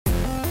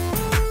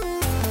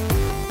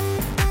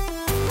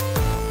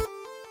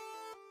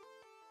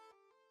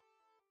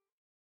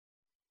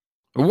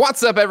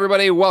What's up,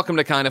 everybody? Welcome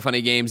to Kinda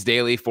Funny Games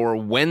Daily for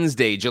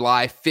Wednesday,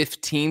 July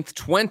 15th,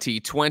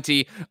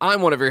 2020.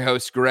 I'm one of your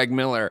hosts, Greg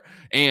Miller,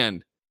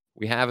 and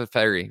we have a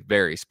very,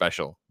 very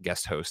special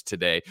guest host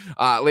today.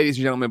 Ladies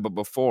and gentlemen, but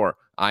before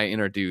I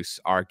introduce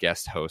our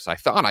guest host, I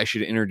thought I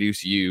should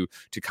introduce you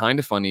to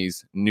Kinda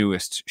Funny's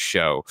newest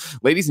show.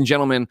 Ladies and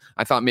gentlemen,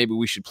 I thought maybe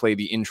we should play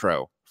the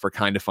intro for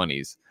Kinda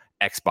Funny's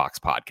Xbox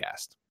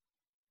podcast.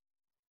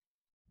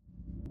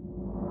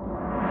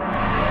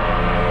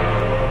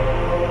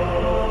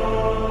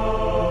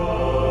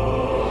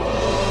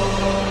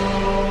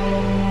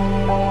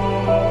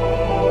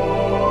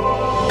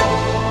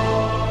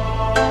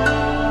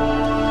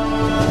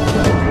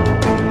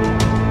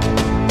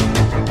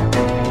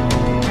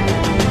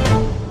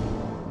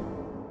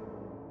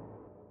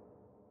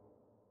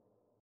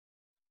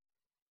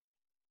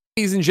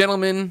 Ladies and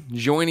gentlemen,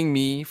 joining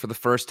me for the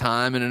first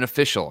time in an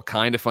official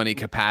Kinda Funny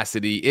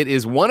capacity, it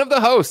is one of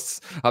the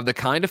hosts of the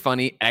Kinda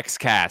Funny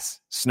XCast,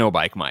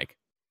 Snowbike Mike.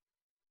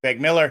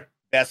 Greg Miller,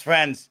 best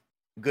friends,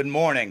 good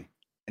morning.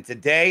 And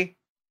today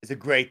is a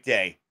great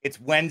day. It's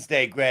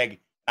Wednesday, Greg.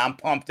 I'm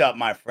pumped up,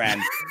 my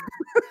friend.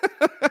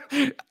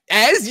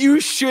 As you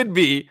should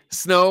be,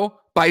 Snow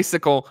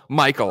Bicycle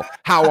Michael.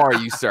 How are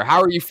you, sir?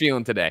 How are you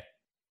feeling today?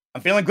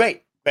 I'm feeling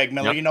great, Greg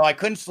Miller. Yep. You know, I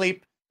couldn't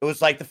sleep. It was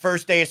like the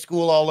first day of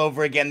school all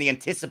over again, the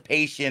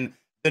anticipation,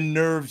 the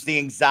nerves, the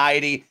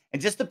anxiety,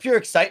 and just the pure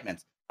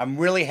excitement. I'm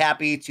really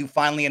happy to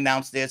finally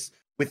announce this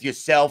with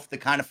yourself, the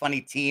Kinda Funny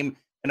team,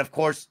 and of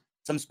course,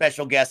 some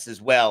special guests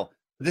as well.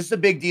 This is a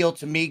big deal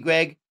to me,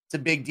 Greg. It's a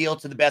big deal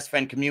to the best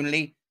friend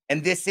community.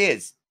 And this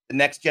is the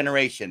next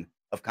generation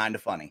of Kinda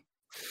Funny.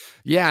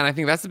 Yeah, and I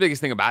think that's the biggest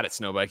thing about it,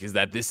 Snowbike, is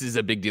that this is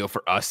a big deal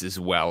for us as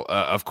well.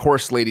 Of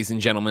course, ladies and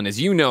gentlemen,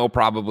 as you know,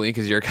 probably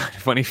because you're a Kinda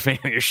Funny fan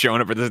and you're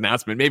showing up for this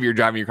announcement. Maybe you're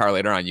driving your car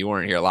later on. You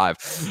weren't here live.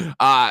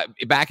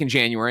 Back in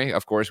January,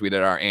 of course, we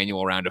did our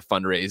annual round of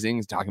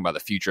fundraising, talking about the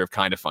future of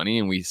Kinda Funny.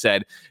 And we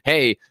said,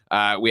 hey,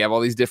 we have all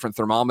these different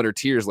thermometer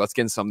tiers. Let's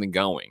get something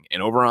going.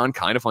 And over on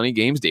Kinda Funny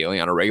Games Daily,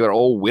 on a regular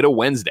old Widow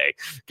Wednesday,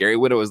 Gary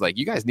Widow was like,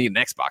 you guys need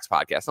an Xbox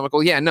podcast. I'm like,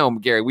 well, yeah, no,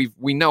 Gary,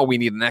 we know we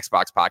need an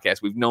Xbox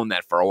podcast. We've known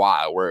that for a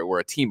while. We're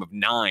a team of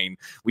 9.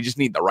 We just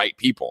need the right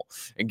people.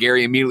 And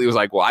Gary immediately was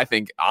like, well, I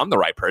think I'm the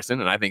right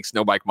person, and I think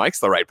Snowbike Mike's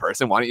the right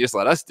person. Why don't you just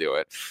let us do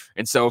it?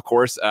 And so, of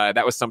course,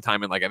 that was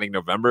sometime in I think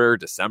November,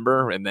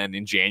 December. And then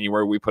in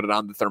January, we put it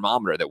on the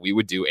thermometer that we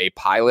would do a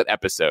pilot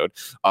episode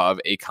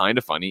of a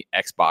Kinda Funny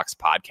Xbox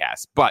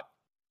podcast. But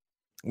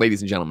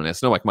ladies and gentlemen,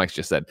 as Snowbike Mike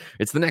just said,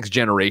 it's the next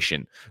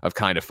generation of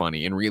Kinda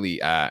Funny. And really,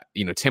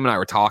 Tim and I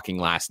were talking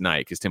last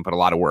night because Tim put a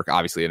lot of work,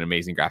 obviously an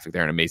amazing graphic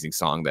there, an amazing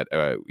song that,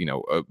 a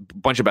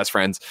bunch of best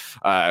friends,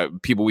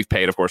 people we've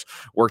paid, of course,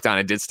 worked on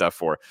and did stuff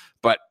for.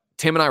 But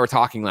Tim and I were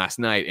talking last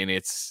night, and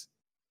it's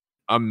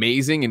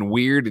amazing and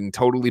weird and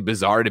totally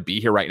bizarre to be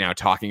here right now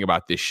talking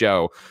about this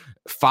show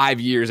 5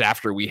 years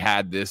after we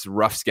had this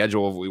rough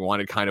schedule of what we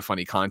wanted Kinda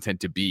Funny content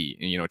to be.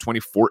 And,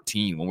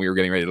 2014, when we were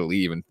getting ready to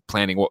leave and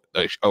planning what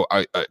a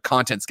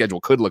content schedule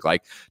could look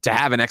like, to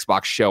have an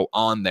Xbox show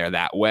on there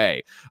that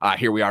way.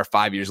 Here we are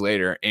 5 years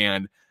later.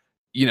 And,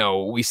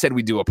 we said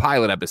we'd do a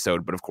pilot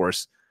episode, but of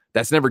course,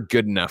 that's never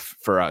good enough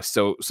for us.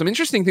 So some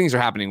interesting things are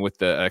happening with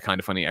the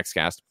Kinda Funny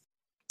Xcast.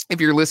 If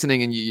you're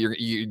listening and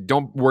you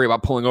don't worry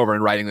about pulling over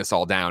and writing this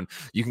all down,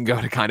 you can go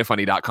to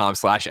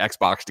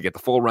kindafunny.com/Xbox to get the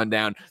full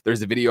rundown.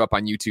 There's a video up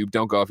on YouTube.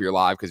 Don't go if you're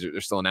live because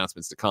there's still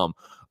announcements to come.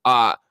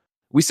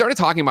 We started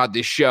talking about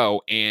this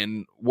show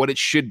and what it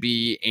should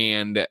be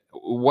and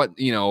what,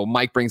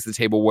 Mike brings to the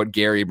table, what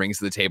Gary brings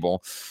to the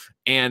table.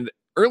 And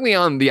early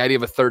on, the idea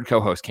of a third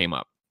co-host came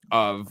up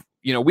of,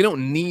 we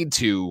don't need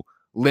to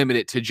limit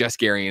it to just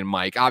Gary and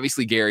Mike.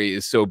 Obviously, Gary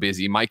is so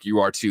busy. Mike, you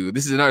are too.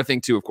 This is another thing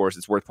too, of course,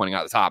 it's worth pointing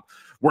out at the top.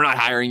 We're not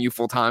hiring you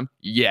full-time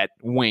yet.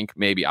 Wink,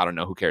 maybe. I don't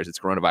know. Who cares? It's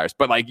coronavirus.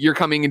 But you're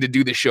coming in to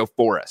do this show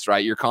for us,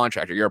 right? You're a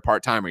contractor. You're a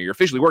part-timer. You're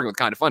officially working with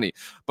Kinda Funny.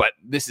 But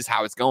this is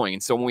how it's going.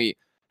 And so when we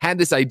had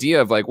this idea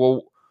of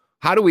well,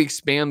 how do we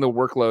expand the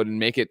workload and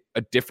make it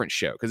a different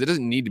show? Because it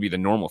doesn't need to be the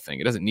normal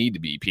thing. It doesn't need to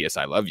be P.S.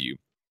 I Love You.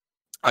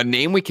 A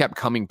name we kept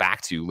coming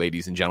back to,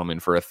 ladies and gentlemen,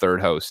 for a third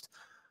host.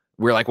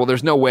 We're like, well,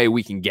 there's no way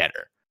we can get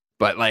her.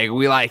 But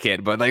we like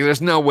it. But there's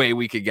no way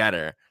we could get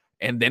her.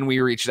 And then we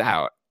reached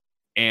out.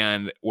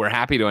 And we're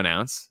happy to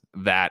announce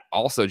that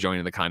also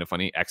joining the Kinda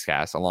Funny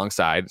XCast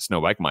alongside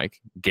Snowbike Mike,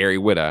 Gary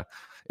Witta,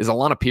 is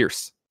Alana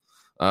Pierce.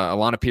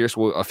 Alana Pierce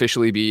will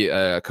officially be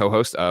a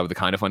co-host of the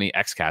Kinda Funny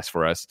XCast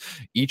for us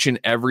each and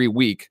every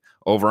week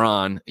over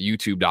on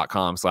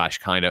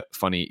youtube.com/Kinda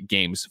Funny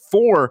Games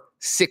for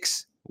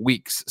 6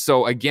 weeks.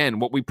 So again,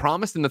 what we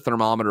promised in the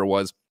thermometer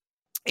was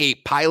a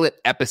pilot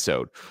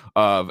episode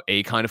of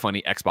a Kinda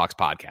Funny Xbox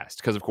podcast.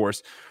 Because, of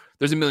course,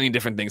 there's a million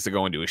different things to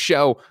go into a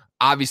show.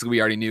 Obviously, we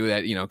already knew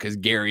that, because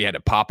Gary had to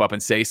pop up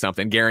and say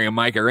something. Gary and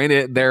Mike are in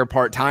it. They're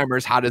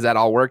part-timers. How does that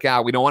all work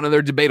out? We don't want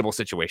another debatable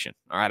situation.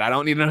 All right. I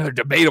don't need another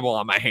debatable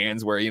on my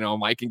hands where,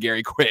 Mike and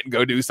Gary quit and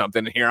go do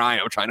something. And here I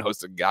am trying to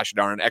host a gosh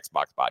darn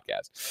Xbox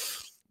podcast.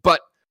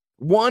 But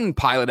one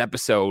pilot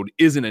episode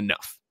isn't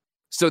enough.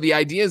 So the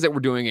idea is that we're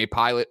doing a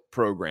pilot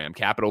program,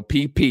 capital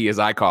PP as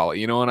I call it.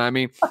 You know what I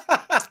mean?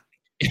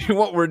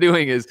 What we're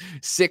doing is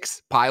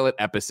 6 pilot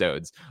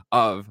episodes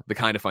of the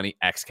Kind of Funny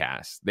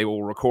Xcast. They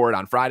will record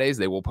on Fridays.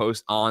 They will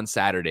post on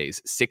Saturdays,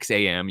 6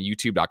 a.m.,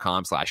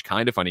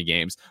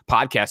 youtube.com/kindoffunnygames.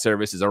 Podcast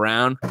services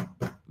around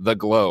the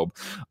globe.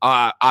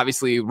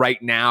 Obviously,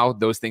 right now,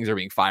 those things are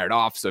being fired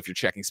off. So if you're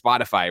checking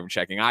Spotify, if you're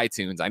checking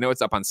iTunes, I know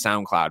it's up on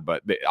SoundCloud,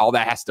 but all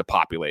that has to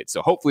populate.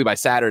 So hopefully by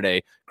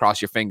Saturday,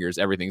 cross your fingers,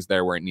 everything's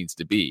there where it needs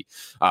to be.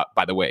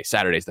 By the way,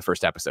 Saturday is the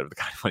first episode of the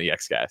Kind of Funny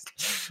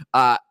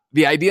Xcast.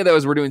 The idea, though,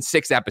 is we're doing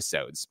 6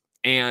 episodes,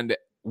 and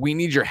we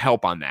need your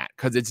help on that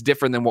because it's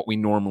different than what we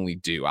normally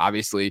do.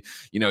 Obviously,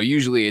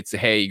 usually it's,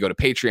 hey, you go to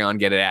Patreon,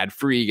 get it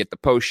ad-free, get the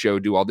post show,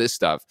 do all this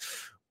stuff.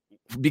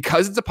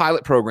 Because it's a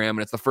pilot program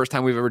and it's the first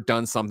time we've ever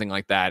done something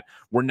like that,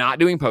 we're not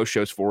doing post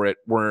shows for it.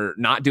 We're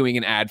not doing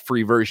an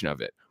ad-free version of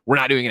it. We're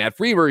not doing an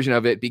ad-free version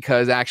of it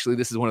because actually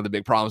this is one of the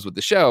big problems with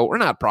the show, or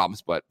not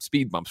problems, but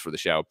speed bumps for the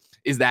show,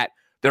 is that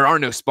there are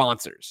no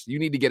sponsors. You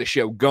need to get a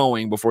show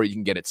going before you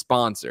can get it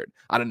sponsored.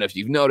 I don't know if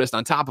you've noticed,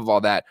 on top of all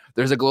that,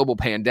 there's a global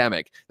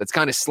pandemic that's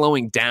kind of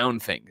slowing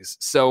down things.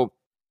 So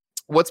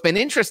what's been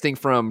interesting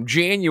from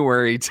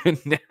January to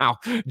now,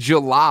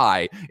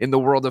 July, in the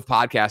world of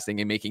podcasting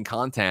and making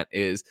content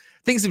is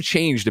things have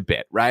changed a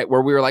bit, right?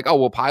 Where we were like, oh,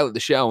 we'll pilot the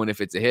show, and if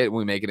it's a hit,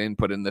 we make it in,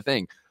 put it in the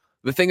thing.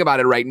 The thing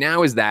about it right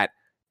now is that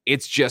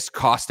it's just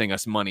costing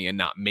us money and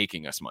not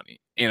making us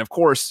money. And of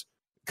course,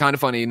 Kind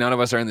of Funny, none of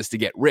us are in this to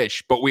get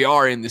rich, but we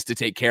are in this to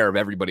take care of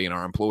everybody and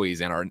our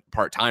employees and our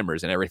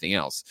part-timers and everything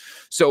else.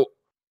 So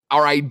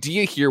our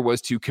idea here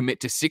was to commit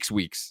to 6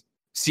 weeks,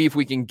 see if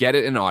we can get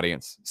it an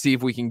audience, see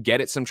if we can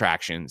get it some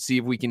traction, see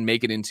if we can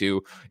make it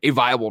into a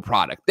viable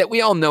product that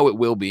we all know it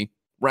will be,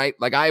 right?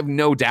 Like, I have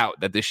no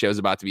doubt that this show is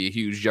about to be a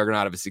huge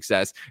juggernaut of a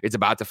success. It's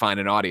about to find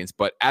an audience.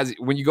 But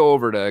when you go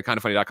over to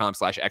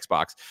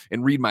kindoffunny.com/Xbox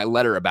and read my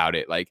letter about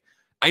it, like,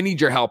 I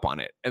need your help on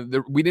it. And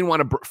we didn't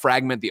want to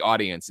fragment the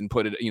audience and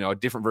put it,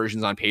 different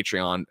versions on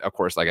Patreon. Of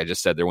course, like I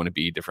just said, there wouldn't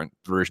be different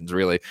versions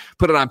really.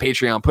 Put it on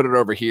Patreon, put it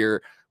over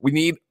here. We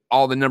need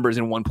all the numbers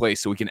in one place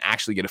so we can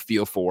actually get a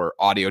feel for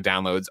audio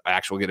downloads,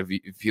 actually get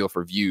a feel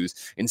for views,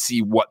 and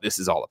see what this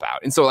is all about.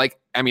 And so,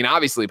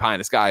 obviously, pie in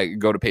the sky,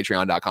 go to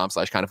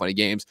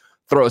patreon.com/kindoffunnygames,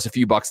 throw us a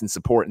few bucks in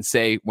support, and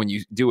say when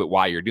you do it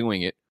why you're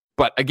doing it.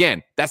 But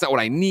again, that's not what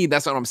I need.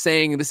 That's not what I'm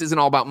saying. This isn't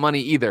all about money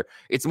either.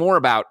 It's more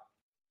about,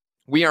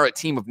 we are a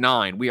team of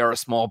 9. We are a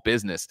small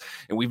business,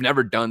 and we've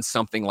never done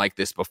something like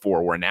this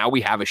before, where now we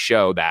have a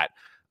show that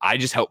I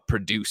just help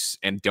produce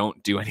and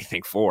don't do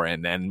anything for.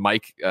 And then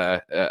Mike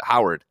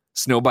Howard,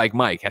 Snowbike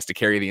Mike, has to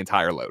carry the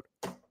entire load.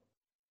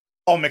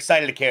 Oh, I'm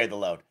excited to carry the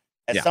load.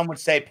 As some would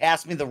say,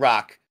 pass me the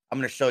rock. I'm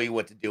going to show you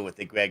what to do with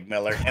it, Greg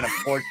Miller. And of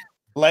course,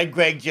 like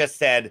Greg just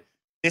said,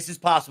 this is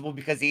possible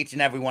because each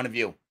and every one of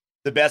you,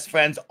 the best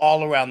friends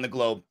all around the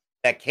globe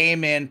that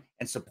came in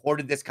and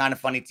supported this Kind of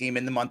Funny team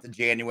in the month of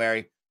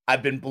January.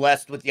 I've been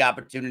blessed with the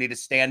opportunity to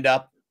stand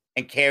up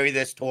and carry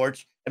this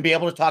torch and be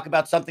able to talk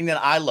about something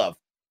that I love,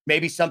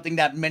 maybe something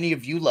that many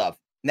of you love,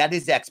 and that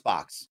is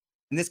Xbox.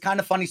 And this Kind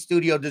of Funny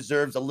studio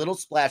deserves a little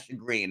splash of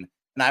green,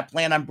 and I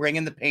plan on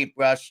bringing the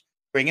paintbrush,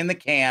 bringing the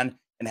can,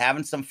 and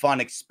having some fun,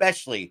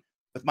 especially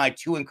with my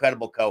 2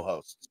 incredible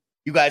co-hosts.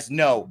 You guys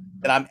know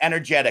that I'm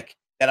energetic,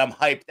 that I'm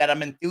hyped, that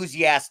I'm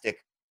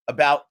enthusiastic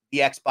about the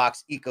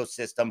Xbox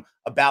ecosystem,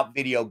 about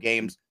video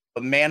games,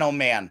 but man, oh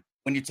man,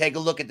 when you take a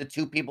look at the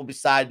 2 people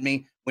beside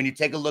me, when you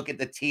take a look at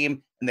the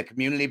team and the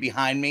community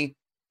behind me,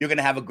 you're going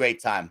to have a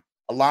great time.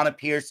 Alana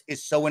Pierce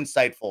is so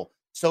insightful,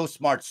 so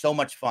smart, so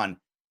much fun.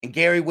 And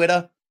Gary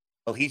Whitta,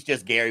 well, he's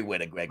just Gary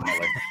Whitta, Greg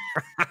Miller.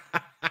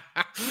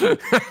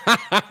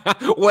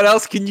 What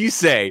else can you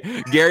say?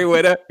 Gary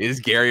Whitta is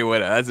Gary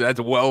Whitta.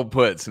 That's well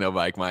put,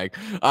 Snowbike Mike.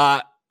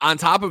 On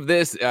top of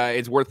this,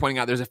 it's worth pointing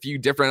out there's a few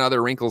different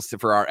other wrinkles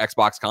for our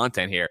Xbox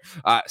content here.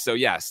 So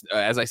yes,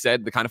 as I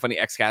said, the Kind of Funny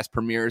Xcast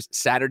premieres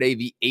Saturday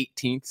the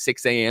 18th,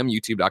 6 a.m.,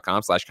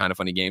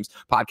 youtube.com/kindoffunnygames,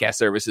 podcast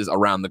services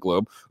around the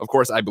globe. Of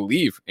course, I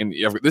believe, and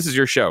this is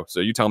your show, so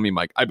you tell me,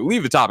 Mike, I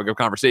believe the topic of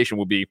conversation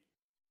will be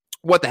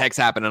what the heck's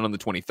happening on the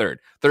 23rd,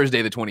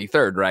 Thursday the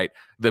 23rd, right?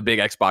 The big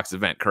Xbox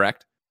event,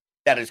 correct?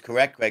 That is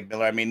correct, Greg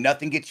Miller. I mean,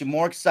 nothing gets you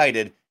more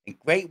excited, and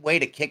great way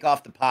to kick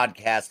off the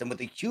podcast. And with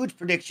a huge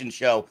prediction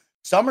show,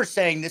 some are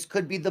saying this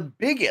could be the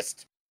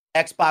biggest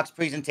Xbox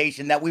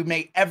presentation that we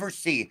may ever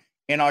see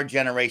in our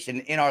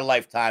generation, in our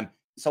lifetime.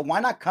 So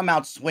why not come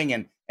out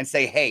swinging and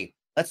say, hey,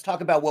 let's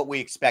talk about what we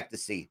expect to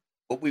see,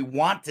 what we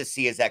want to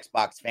see as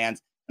Xbox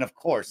fans. And of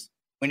course,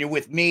 when you're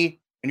with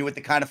me, when you're with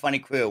the Kind of Funny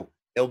crew,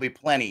 there'll be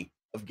plenty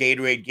of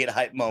Gatorade Get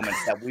Hype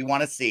moments that we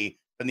want to see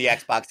from the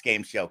Xbox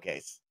Game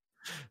Showcase.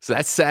 So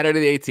that's Saturday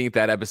the 18th,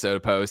 that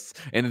episode posts.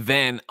 And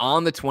then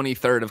on the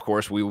 23rd, of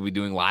course, we will be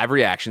doing live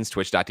reactions,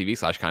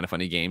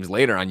 twitch.tv/kindoffunnygames,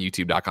 later on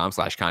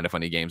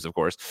youtube.com/kindoffunnygames, of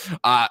course.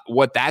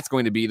 What that's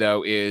going to be,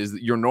 though, is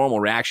your normal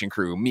reaction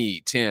crew,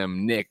 me,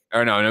 Tim, Nick,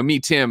 me,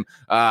 Tim,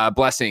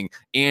 Blessing,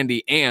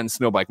 Andy and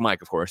Snowbike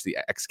Mike, of course, the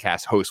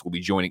XCast host, will be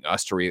joining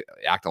us to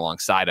react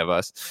alongside of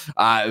us.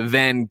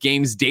 Then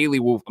Games Daily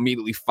will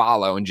immediately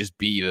follow and just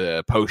be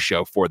the post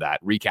show for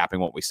that, recapping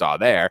what we saw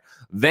there.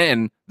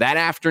 Then that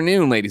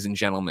afternoon, ladies and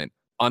gentlemen,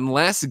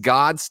 unless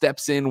God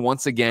steps in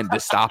once again to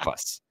stop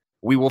us,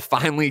 we will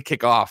finally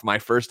kick off my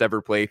first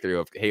ever playthrough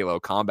of Halo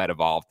Combat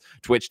Evolved,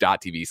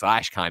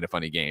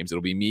 twitch.tv/kindafunnygames.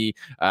 It'll be me,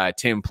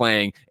 Tim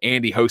playing,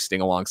 Andy hosting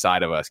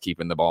alongside of us,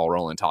 keeping the ball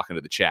rolling, talking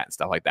to the chat and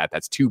stuff like that.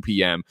 That's 2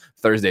 p.m.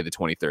 Thursday the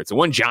 23rd. So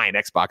one giant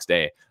Xbox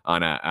day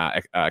on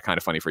Kind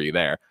of Funny for you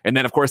there. And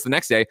then, of course, the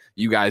next day,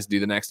 you guys do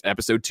the next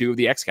episode 2 of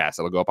the XCast.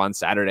 It'll go up on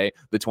Saturday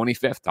the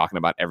 25th, talking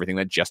about everything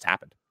that just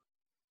happened.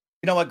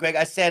 You know what, Greg?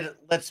 I said,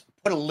 let's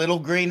put a little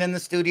green in the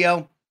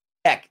studio.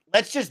 Heck,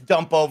 let's just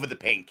dump over the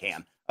paint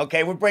can.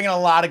 Okay, we're bringing a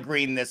lot of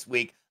green this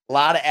week, a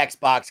lot of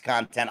Xbox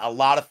content, a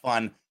lot of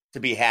fun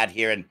to be had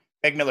here. And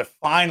Greg Miller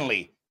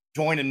finally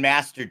joining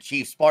Master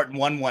Chief Spartan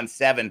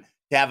 117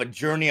 to have a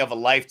journey of a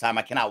lifetime.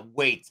 I cannot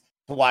wait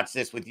to watch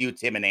this with you,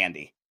 Tim and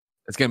Andy.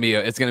 It's gonna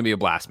be a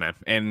blast, man.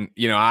 And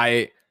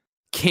I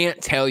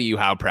can't tell you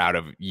how proud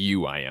of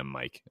you I am,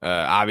 Mike.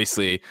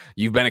 Obviously,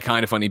 you've been a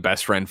Kind of Funny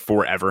best friend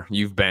forever.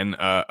 You've been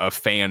a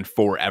fan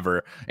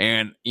forever.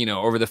 And,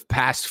 over the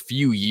past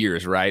few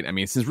years, right? I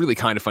mean, since really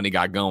Kind of Funny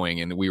got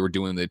going and we were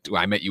doing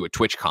I met you at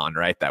TwitchCon,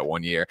 right? That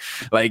one year.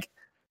 Like,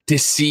 to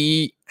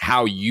see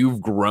how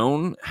you've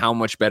grown, how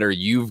much better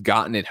you've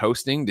gotten at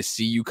hosting, to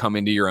see you come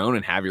into your own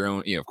and have your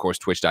own, of course,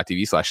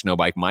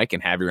 twitch.tv/snowbikemike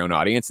and have your own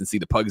audience and see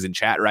the pugs in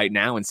chat right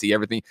now and see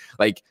everything.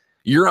 Like,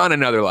 you're on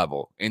another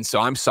level. And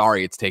so I'm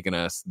sorry it's taken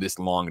us this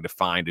long to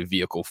find a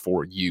vehicle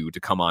for you to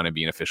come on and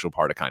be an official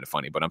part of Kind of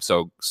Funny. But I'm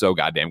so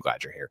goddamn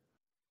glad you're here.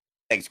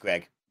 Thanks,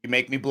 Greg. You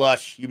make me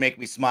blush. You make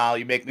me smile.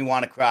 You make me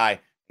want to cry.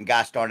 And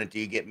gosh darn it, do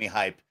you get me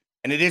hype.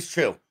 And it is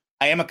true.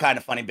 I am a Kind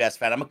of Funny best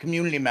friend. I'm a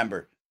community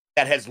member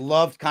that has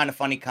loved Kind of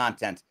Funny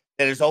content,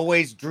 that has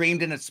always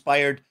dreamed and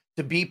aspired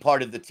to be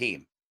part of the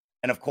team.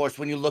 And of course,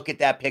 when you look at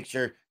that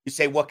picture, you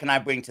say, what can I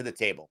bring to the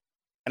table?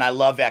 And I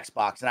love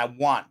Xbox, and I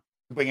want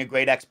to bring a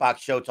great Xbox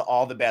show to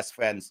all the best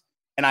friends.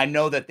 And I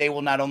know that they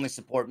will not only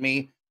support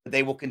me, but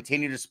they will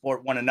continue to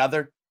support one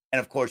another. And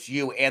of course,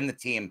 you and the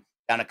team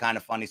down at Kind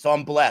of Funny. So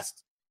I'm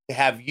blessed to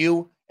have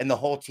you and the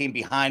whole team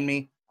behind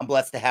me. I'm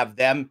blessed to have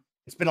them.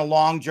 It's been a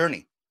long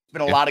journey. It's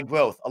been a lot of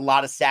growth, a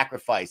lot of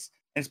sacrifice,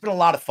 and it's been a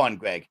lot of fun,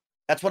 Greg.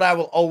 That's what I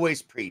will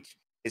always preach,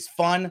 is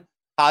fun,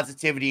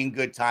 positivity, and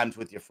good times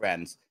with your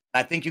friends.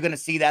 And I think you're going to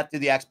see that through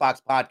the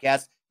Xbox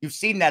podcast. You've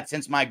seen that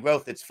since my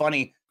growth. It's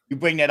funny you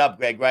bring that up,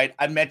 Greg, right?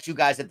 I met you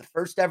guys at the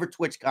first ever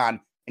TwitchCon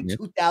in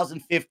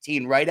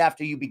 2015, right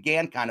after you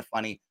began Kind of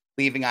Funny,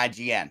 leaving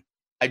IGN.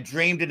 I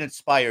dreamed and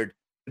inspired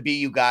to be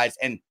you guys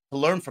and to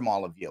learn from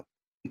all of you.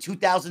 In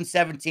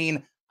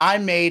 2017, I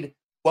made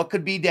what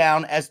could be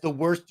down as the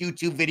worst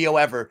YouTube video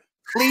ever,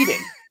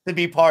 pleading to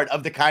be part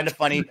of the Kind of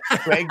Funny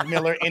Greg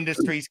Miller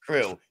Industries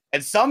crew.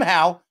 And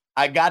somehow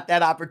I got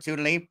that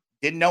opportunity.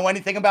 Didn't know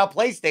anything about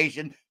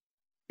PlayStation.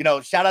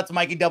 Shout out to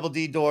Mikey Double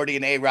D Doherty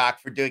and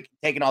A-Rock for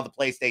taking all the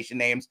PlayStation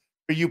names,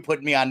 for you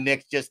putting me on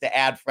Nick's just to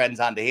add friends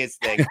onto his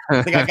thing.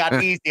 I think I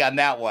got easy on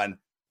that one.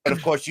 But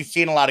of course, you've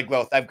seen a lot of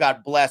growth. I've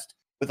got blessed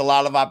with a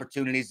lot of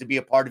opportunities to be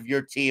a part of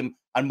your team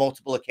on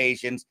multiple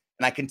occasions.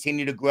 And I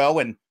continue to grow.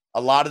 And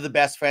a lot of the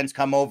best friends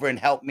come over and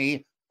help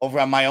me over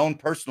on my own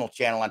personal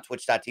channel on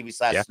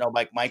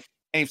twitch.tv/snowbikemike.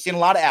 And you've seen a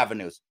lot of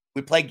avenues.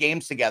 We play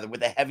games together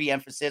with a heavy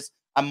emphasis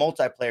on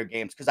multiplayer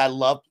games because I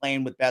love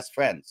playing with best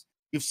friends.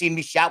 You've seen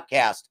me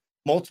shoutcast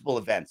multiple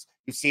events.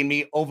 You've seen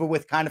me over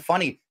with Kind of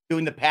Funny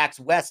doing the PAX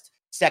West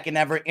second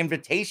ever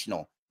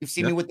invitational. You've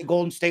seen me with the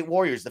Golden State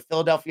Warriors, the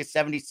Philadelphia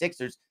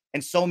 76ers,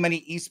 and so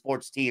many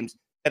esports teams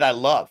that I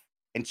love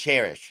and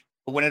cherish.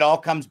 But when it all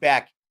comes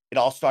back, it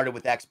all started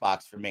with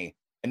Xbox for me.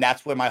 And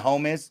that's where my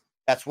home is.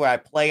 That's where I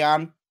play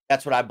on.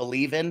 That's what I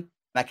believe in. And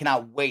I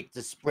cannot wait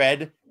to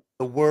spread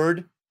the word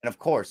and, of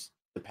course,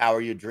 the power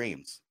of your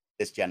dreams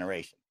this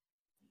generation.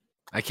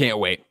 I can't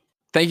wait.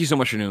 Thank you so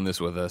much for doing this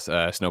with us,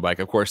 Snowbike.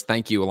 Of course,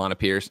 thank you, Alana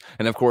Pierce.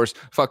 And of course,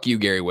 fuck you,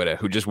 Gary Whitta,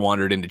 who just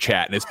wandered into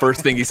chat. And his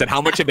first thing he said, how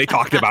much have they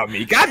talked about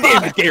me? God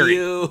damn it, Gary.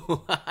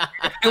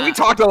 And we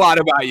talked a lot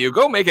about you.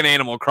 Go make an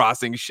Animal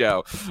Crossing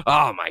show.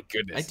 Oh, my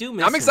goodness. I do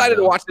miss I'm excited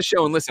him, to watch the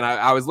show. And listen,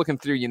 I was looking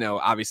through,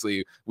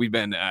 obviously, we've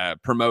been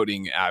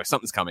promoting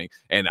Something's Coming.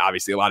 And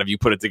obviously, a lot of you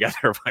put it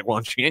together. Like, well,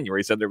 in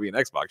January, said there'd be an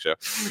Xbox show.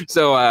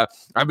 So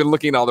I've been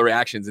looking at all the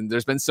reactions. And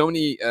there's been so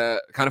many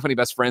Kind of Funny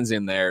best friends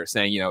in there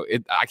saying,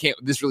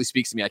 this really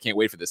speaks to me. I can't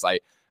wait for this.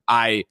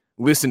 I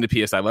listen to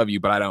PS I Love You,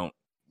 but I don't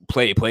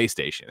play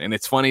PlayStation. And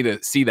it's funny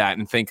to see that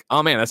and think,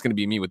 oh man, that's going to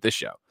be me with this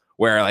show.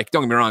 Where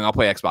don't get me wrong, I'll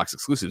play Xbox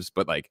exclusives,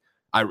 but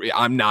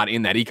I'm not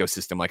in that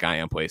ecosystem like I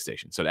am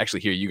PlayStation. So to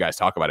actually hear you guys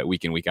talk about it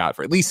week in, week out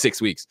for at least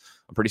 6 weeks,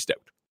 I'm pretty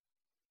stoked.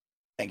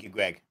 Thank you,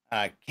 Greg.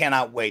 I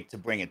cannot wait to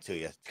bring it to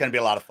you. It's going to be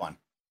a lot of fun.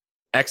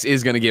 X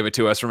is going to give it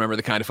to us. Remember,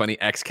 the Kind of Funny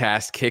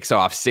Xcast kicks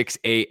off 6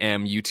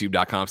 a.m.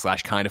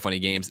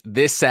 youtube.com/kindoffunnygames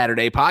this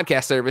Saturday.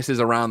 Podcast services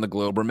around the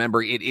globe.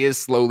 Remember, it is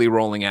slowly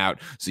rolling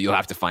out, so you'll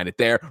have to find it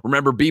there.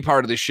 Remember, be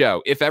part of the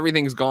show. If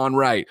everything's gone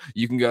right,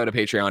 you can go to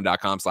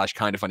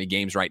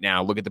patreon.com/kindoffunnygames right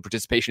now. Look at the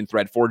participation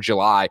thread for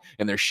July,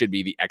 and there should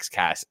be the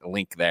Xcast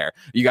link there.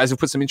 You guys have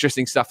put some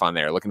interesting stuff on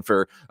there. Looking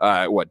for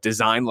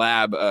Design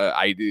Lab,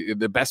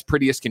 the best,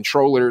 prettiest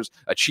controllers,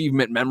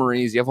 achievement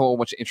memories. You have a whole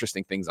bunch of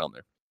interesting things on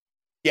there.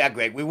 Yeah,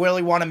 Greg. We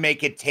really want to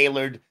make it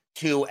tailored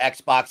to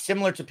Xbox,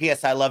 similar to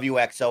PS I Love You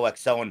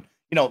XOXO. And,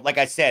 like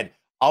I said,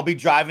 I'll be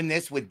driving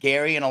this with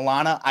Gary and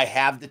Alana. I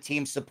have the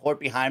team support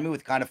behind me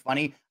with Kind of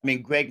Funny. I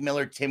mean, Greg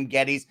Miller, Tim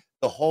Geddes,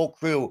 the whole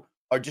crew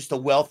are just a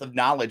wealth of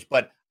knowledge.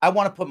 But I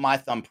want to put my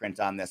thumbprint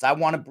on this. I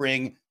want to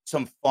bring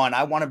some fun.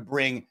 I want to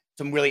bring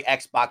some really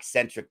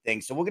Xbox-centric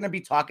things. So we're going to be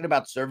talking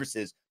about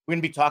services. We're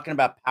going to be talking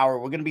about power.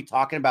 We're going to be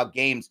talking about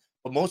games.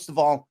 But most of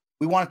all,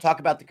 we want to talk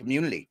about the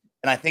community.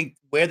 And I think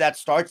where that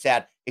starts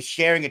at is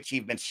sharing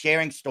achievements,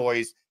 sharing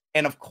stories,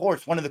 and of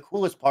course, one of the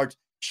coolest parts,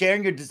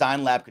 sharing your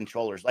Design Lab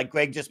controllers. Like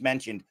Greg just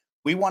mentioned,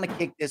 we want to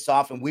kick this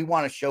off and we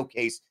want to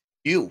showcase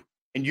you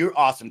and your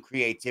awesome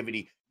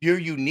creativity, your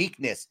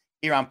uniqueness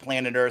here on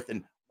planet Earth.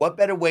 And what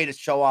better way to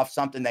show off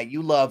something that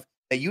you love,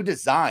 that you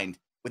designed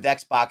with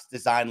Xbox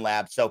Design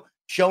Lab? So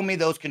show me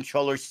those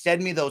controllers,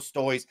 send me those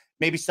stories.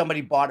 Maybe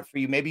somebody bought it for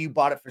you. Maybe you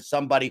bought it for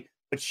somebody,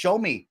 but show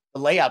me the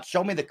layout,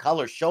 show me the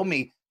colors, show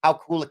me how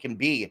cool it can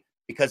be.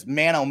 Because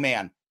man, oh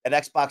man,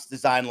 that Xbox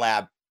Design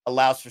Lab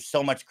allows for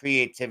so much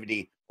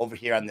creativity over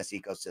here on this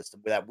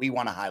ecosystem that we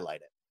want to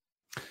highlight it.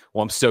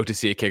 Well, I'm stoked to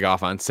see it kick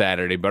off on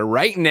Saturday. But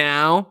right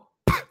now,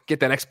 get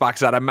that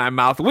Xbox out of my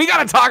mouth. We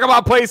got to talk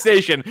about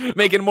PlayStation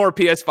making more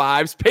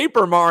PS5s,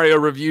 Paper Mario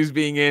reviews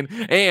being in,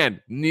 and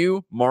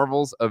new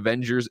Marvel's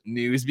Avengers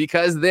news,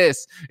 because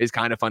this is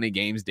Kind of Funny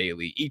Games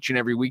Daily. Each and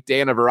every weekday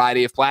on a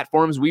variety of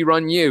platforms, we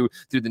run you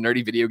through the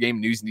nerdy video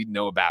game news you need to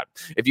know about.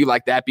 If you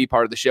like that, be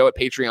part of the show at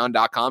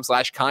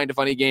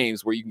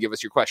patreon.com/kindoffunnygames, where you can give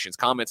us your questions,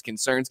 comments,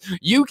 concerns.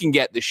 You can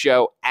get the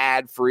show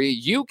ad-free.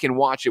 You can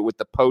watch it with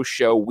the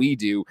post-show we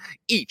do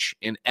each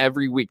and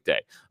every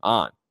weekday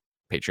on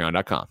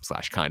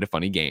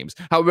patreon.com/kindoffunnygames.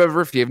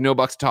 However, if you have no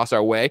bucks to toss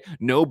our way,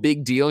 no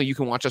big deal. You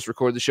can watch us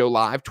record the show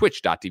live,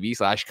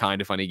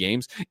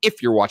 twitch.tv/kindoffunnygames.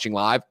 If you're watching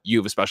live, you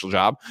have a special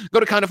job. Go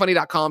to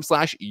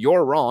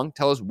kindoffunny.com/you're wrong.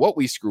 Tell us what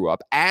we screw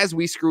up as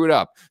we screw it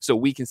up, so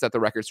we can set the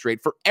record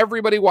straight for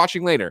everybody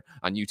watching later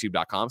on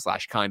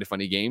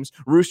youtube.com/kindoffunnygames,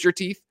 Rooster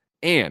Teeth,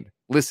 and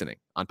listening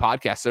on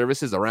podcast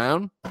services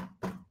around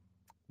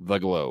the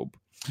globe.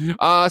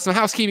 Some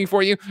housekeeping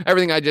for you.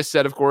 Everything I just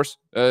said, of course.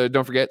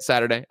 Don't forget,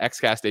 Saturday,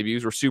 Xcast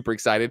debuts. We're super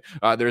excited.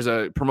 There's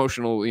a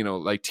promotional,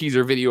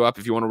 teaser video up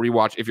if you want to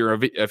rewatch. If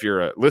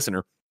you're a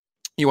listener,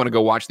 you want to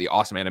go watch the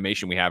awesome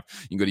animation we have,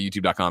 you can go to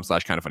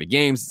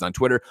youtube.com/kindoffunnygames. It's on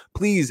Twitter.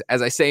 Please,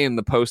 as I say in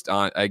the post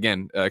on,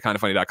 again,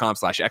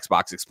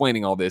 kindoffunny.com/Xbox,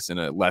 explaining all this in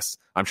a less,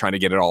 I'm trying to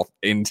get it all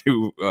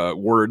into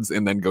words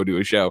and then go do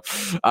a show.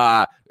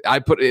 I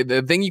put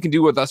the thing you can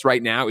do with us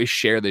right now is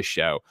share this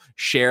show,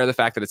 share the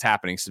fact that it's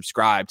happening,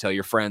 subscribe, tell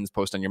your friends,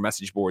 post on your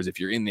message boards.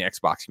 If you're in the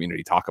Xbox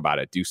community, talk about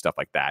it, do stuff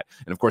like that.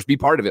 And of course, be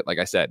part of it. Like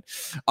I said,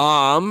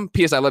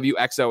 PS I Love You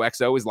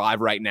XOXO is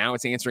live right now.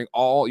 It's answering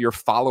all your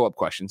follow-up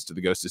questions to the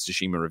Ghost of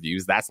Tsushima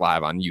reviews. That's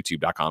live on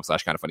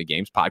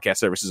youtube.com/kindoffunnygames, podcast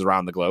services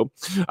around the globe.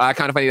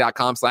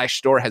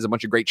 Kindoffunny.com/store has a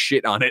bunch of great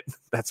shit on it.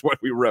 That's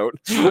what we wrote.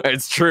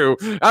 It's true.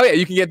 Oh yeah,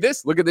 you can get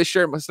this. Look at this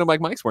shirt Snowbike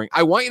Mike's wearing.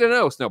 I want you to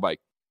know, Snowbike,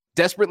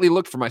 desperately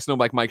looked for my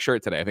Snowbike Mike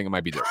shirt today. I think it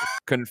might be dirty.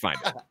 Couldn't find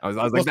it. I was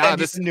like, nah,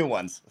 this is new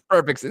ones.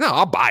 Perfect. No,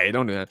 I'll buy it.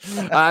 Don't do that.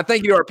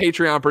 Thank you to our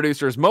Patreon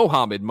producers,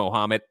 Mohammed,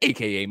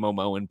 aka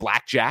Momo, and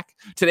Blackjack.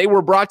 Today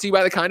we're brought to you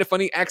by the Kind of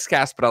Funny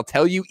Xcast, but I'll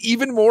tell you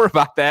even more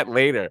about that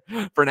later.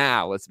 For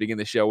now, let's begin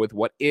the show with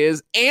what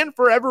is and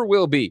forever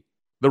will be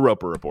the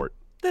Roper Report.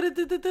 For some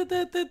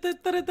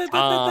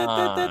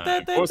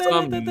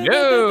news.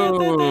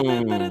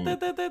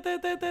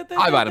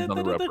 5 items on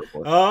the Roper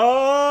Report.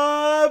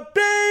 A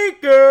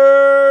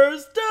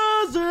baker's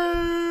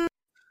dozen.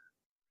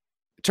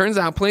 Turns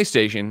out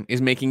PlayStation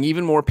is making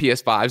even more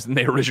PS5s than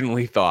they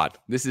originally thought.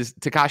 This is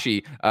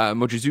Takashi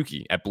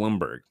Mochizuki at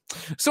Bloomberg.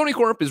 Sony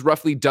Corp is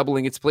roughly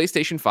doubling its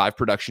PlayStation 5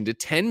 production to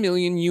 10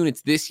 million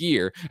units this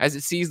year as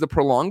it sees the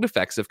prolonged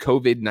effects of the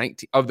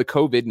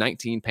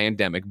COVID-19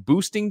 pandemic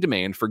boosting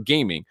demand for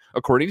gaming,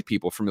 according to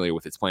people familiar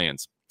with its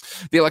plans.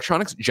 The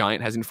electronics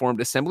giant has informed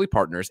assembly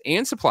partners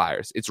and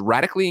suppliers it's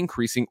radically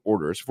increasing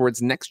orders for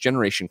its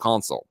next-generation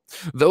console,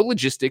 though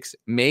logistics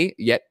may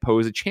yet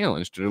pose a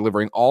challenge to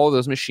delivering all of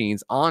those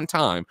machines on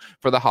time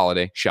for the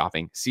holiday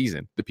shopping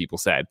season, the people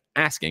said,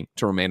 asking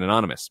to remain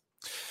anonymous.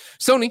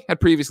 Sony had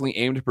previously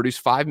aimed to produce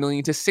 5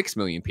 million to 6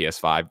 million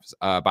PS5s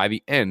by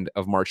the end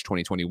of March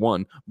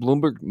 2021,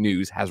 Bloomberg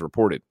News has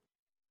reported.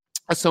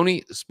 A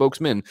Sony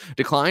spokesman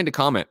declined to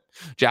comment.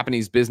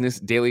 Japanese business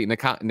Daily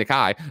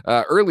Nikkei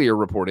earlier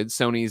reported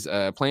Sony's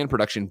planned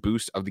production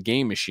boost of the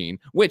game machine,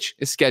 which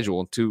is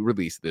scheduled to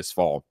release this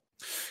fall.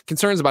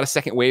 Concerns about a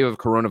second wave of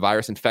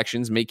coronavirus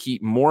infections may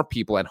keep more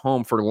people at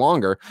home for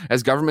longer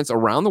as governments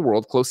around the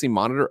world closely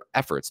monitor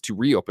efforts to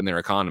reopen their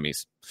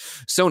economies.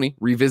 Sony's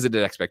revised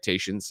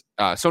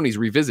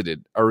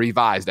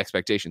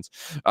expectations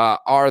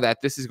are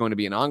that this is going to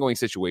be an ongoing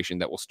situation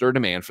that will stir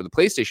demand for the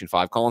PlayStation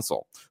 5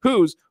 console,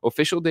 whose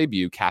official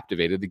debut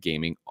captivated the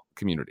gaming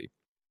community.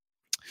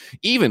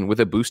 Even with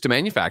a boost to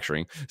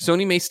manufacturing,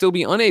 Sony may still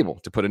be unable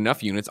to put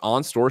enough units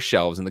on store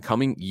shelves in the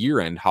coming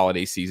year-end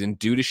holiday season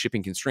due to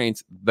shipping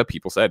constraints, the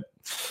people said.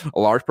 A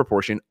large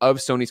proportion of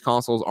Sony's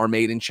consoles are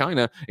made in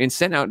China and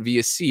sent out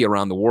via sea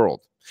around the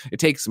world. It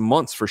takes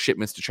months for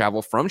shipments to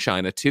travel from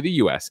China to the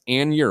US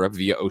and Europe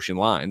via ocean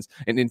lines,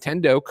 and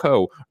Nintendo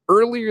Co.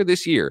 earlier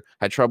this year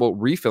had trouble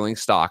refilling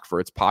stock for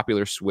its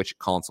popular Switch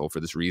console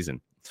for this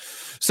reason.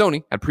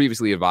 Sony had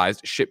previously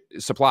advised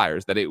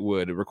suppliers that it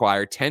would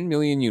require 10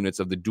 million units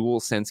of the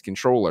DualSense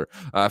controller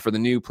for the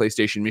new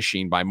PlayStation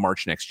machine by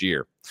March next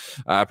year.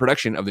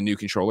 Production of the new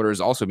controller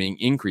is also being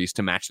increased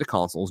to match the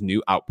console's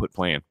new output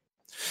plan.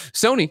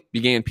 Sony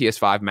began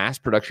PS5 mass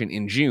production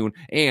in June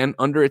and,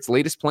 under its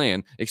latest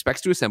plan, expects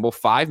to assemble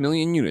 5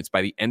 million units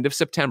by the end of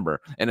September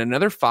and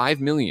another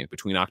 5 million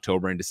between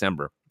October and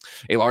December.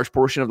 A large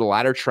portion of the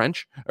latter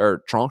tranche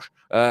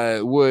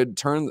would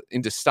turn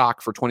into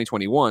stock for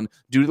 2021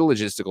 due to the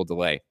logistical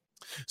delay.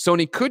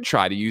 Sony could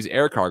try to use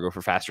air cargo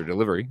for faster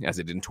delivery, as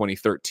it did in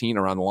 2013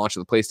 around the launch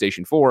of the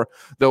PlayStation 4,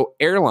 though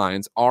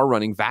airlines are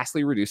running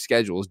vastly reduced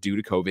schedules due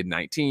to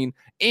COVID-19,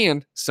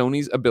 and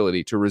Sony's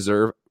ability to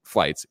reserve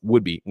flights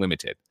would be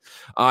limited.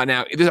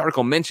 Now, this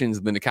article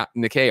mentions the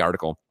Nikkei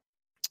article.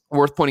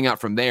 Worth pointing out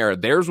from there,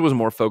 theirs was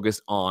more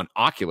focused on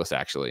Oculus,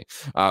 actually.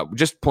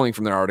 Just pulling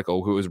from their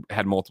article, who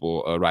had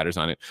multiple writers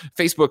on it.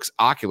 Facebook's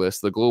Oculus,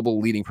 the global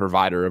leading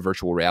provider of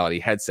virtual reality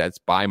headsets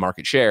by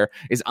market share,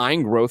 is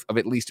eyeing growth of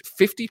at least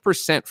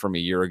 50% from a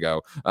year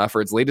ago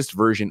for its latest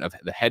version of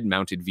the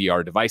head-mounted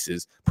VR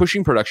devices,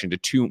 pushing production to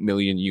 2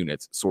 million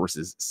units,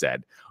 sources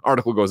said.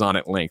 Article goes on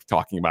at length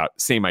talking about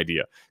same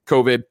idea.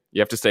 COVID, you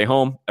have to stay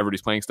home,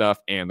 everybody's playing stuff,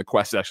 and the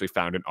Quest actually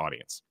found an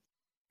audience.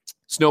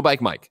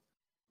 Snowbike Mike,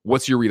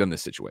 what's your read on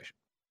this situation?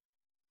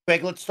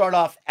 Greg, let's start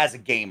off as a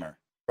gamer,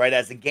 right?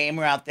 As a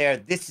gamer out there,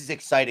 this is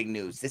exciting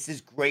news. This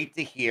is great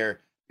to hear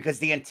because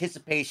the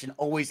anticipation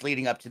always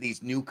leading up to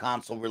these new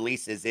console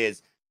releases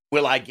is,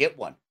 will I get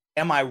one?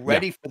 Am I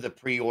ready for the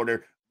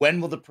pre-order?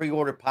 When will the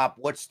pre-order pop?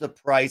 What's the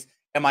price?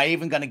 Am I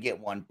even going to get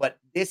one? But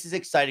this is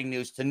exciting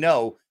news to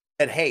know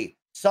that, hey,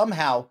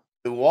 somehow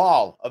through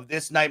all of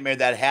this nightmare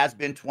that has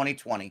been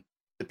 2020,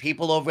 the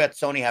people over at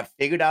Sony have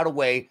figured out a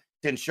way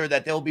to ensure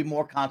that there will be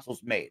more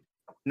consoles made.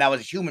 Now,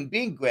 as a human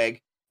being,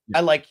 Greg,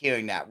 I like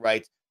hearing that,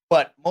 right?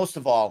 But most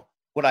of all,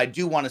 what I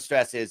do want to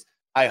stress is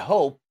I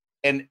hope,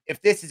 and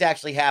if this is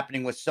actually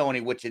happening with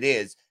Sony, which it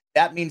is,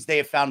 that means they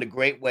have found a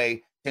great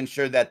way to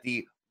ensure that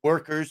the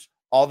workers,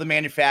 all the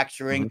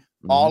manufacturing,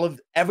 all of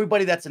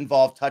everybody that's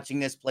involved touching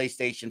this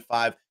PlayStation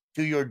 5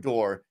 to your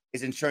door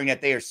is ensuring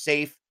that they are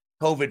safe,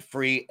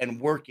 COVID-free, and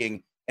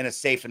working in a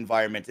safe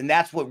environment. And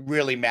that's what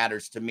really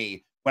matters to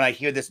me when I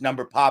hear this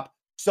number pop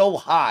so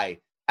high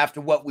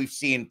after what we've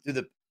seen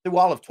through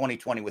all of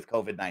 2020 with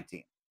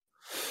COVID-19.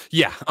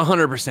 Yeah,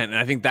 100%. And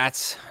I think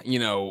that's,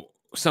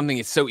 something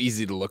it's so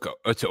easy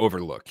to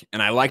overlook.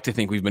 And I like to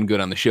think we've been good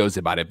on the shows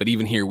about it. But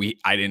even here,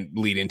 I didn't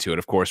lead into it,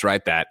 of course,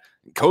 right? That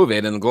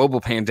COVID and the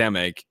global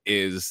pandemic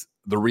is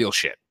the real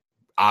shit.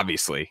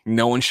 Obviously,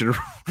 no one should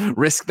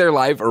risk their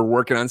life or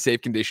work in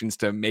unsafe conditions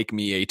to make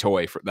me a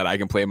toy that I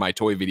can play my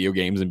toy video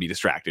games and be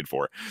distracted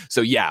for.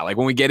 So yeah, like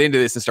when we get into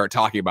this and start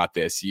talking about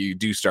this, you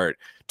do start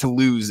to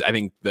lose, I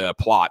think, the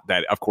plot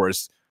that, of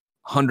course,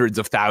 hundreds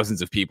of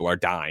thousands of people are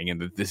dying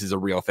and that this is a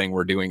real thing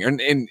we're doing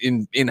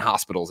in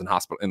hospitals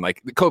and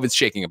like COVID's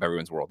shaking up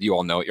everyone's world. You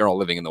all know it. You're all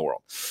living in the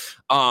world.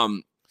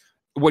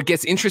 What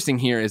gets interesting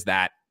here is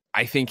that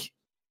I think,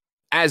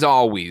 as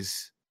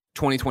always,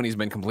 2020 has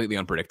been completely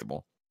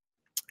unpredictable.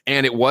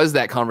 And it was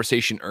that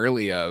conversation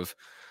early of,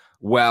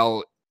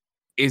 well,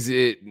 is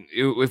it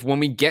if when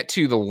we get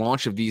to the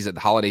launch of these at the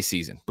holiday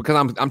season, because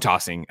I'm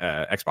tossing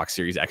Xbox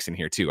Series X in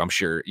here too. I'm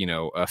sure,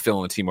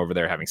 Phil and the team over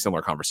there are having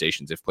similar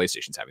conversations if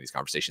PlayStation's having these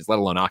conversations, let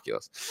alone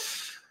Oculus.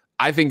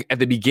 I think at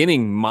the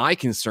beginning, my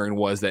concern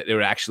was that it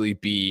would actually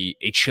be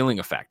a chilling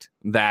effect,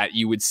 that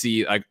you would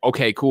see like,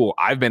 okay, cool,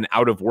 I've been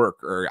out of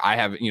work, or I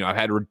have, I've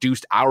had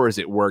reduced hours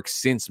at work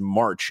since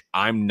March.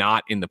 I'm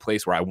not in the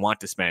place where I want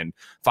to spend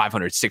 $500,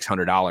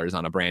 $600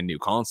 on a brand new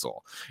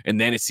console.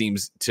 And then it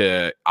seems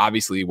to,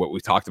 obviously, what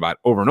we've talked about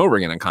over and over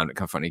again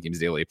on Funny Games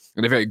Daily,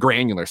 in a very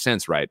granular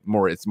sense, right?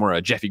 It's more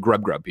a Jeffy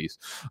Grub piece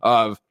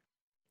of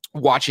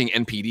watching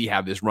NPD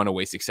have this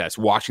runaway success,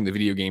 watching the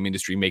video game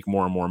industry make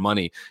more and more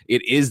money.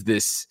 It is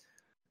this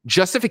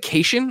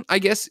justification, I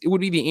guess it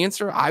would be the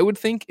answer, I would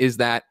think, is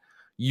that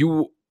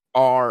you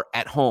are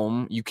at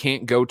home, you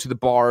can't go to the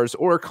bars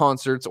or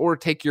concerts or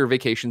take your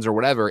vacations or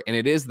whatever. And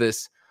it is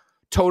this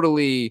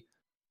totally,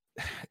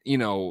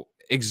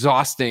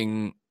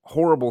 exhausting,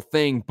 horrible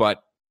thing.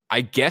 But I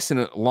guess in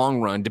a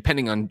long run,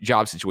 depending on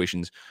job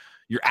situations,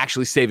 you're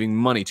actually saving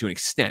money to an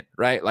extent,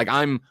 right? Like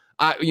I'm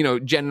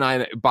Jen and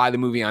I buy the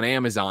movie on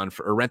Amazon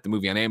or rent the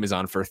movie on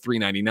Amazon for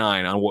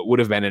 $3.99 on what would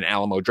have been an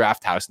Alamo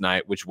Draft House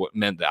night, which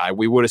meant that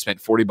we would have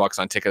spent $40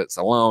 on tickets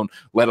alone,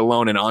 let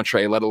alone an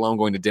entree, let alone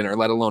going to dinner,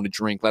 let alone a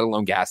drink, let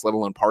alone gas, let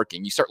alone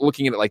parking. You start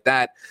looking at it like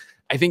that,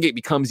 I think it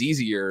becomes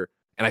easier.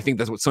 And I think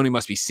that's what Sony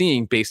must be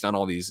seeing based on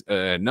all these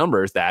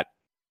numbers, that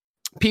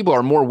people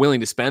are more willing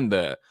to spend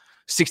the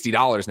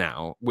 $60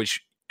 now,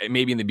 which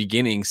maybe in the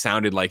beginning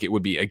sounded like it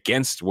would be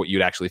against what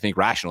you'd actually think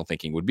rational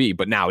thinking would be.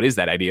 But now it is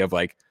that idea of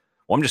like,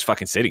 well, I'm just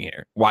fucking sitting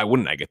here. Why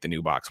wouldn't I get the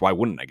new box? Why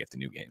wouldn't I get the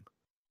new game?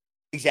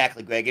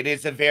 Exactly, Greg. It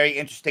is a very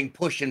interesting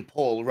push and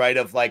pull, right?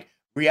 Of like,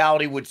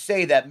 reality would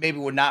say that maybe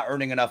we're not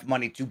earning enough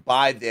money to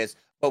buy this,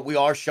 but we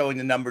are showing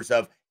the numbers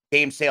of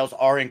game sales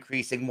are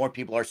increasing. More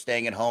people are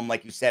staying at home,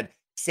 like you said,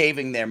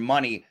 saving their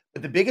money.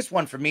 But the biggest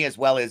one for me as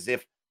well is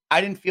if I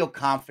didn't feel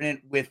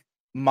confident with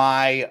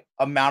my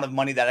amount of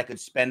money that I could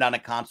spend on a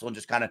console and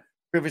just kind of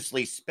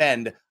frivolously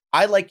spend,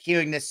 I like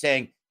hearing this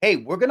saying, hey,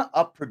 we're going to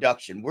up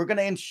production. We're going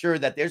to ensure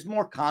that there's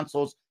more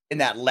consoles in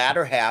that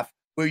latter half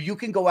where you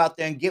can go out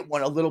there and get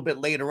one a little bit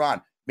later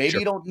on. Maybe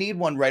you don't need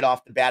one right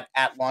off the bat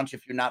at launch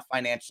if you're not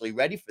financially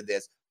ready for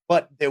this,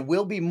 but there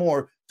will be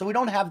more. So we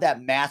don't have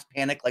that mass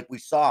panic like we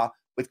saw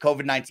with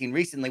COVID-19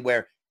 recently,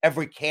 where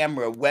every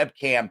camera,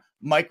 webcam,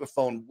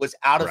 microphone was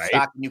out of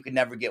stock and you could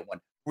never get one.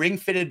 Ring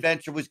Fit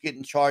Adventure was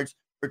getting charged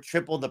for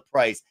triple the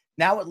price.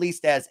 Now, at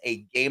least as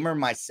a gamer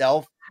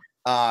myself,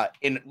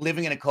 in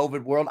living in a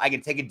COVID world, I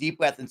can take a deep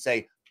breath and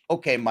say,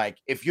 okay, Mike,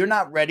 if you're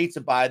not ready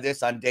to buy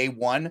this on day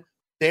one,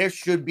 there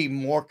should be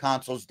more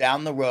consoles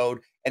down the road,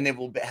 and they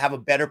will have a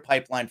better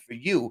pipeline for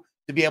you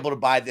to be able to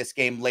buy this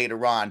game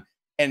later on.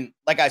 And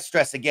like I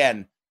stress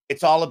again,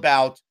 it's all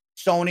about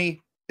Sony,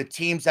 the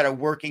teams that are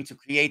working to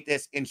create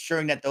this,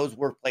 ensuring that those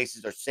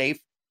workplaces are safe.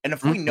 And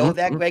if we know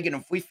that, Greg, and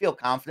if we feel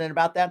confident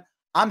about that,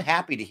 I'm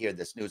happy to hear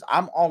this news.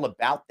 I'm all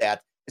about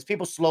that as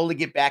people slowly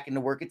get back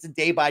into work. It's a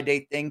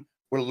day-by-day thing.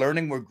 We're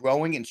learning, we're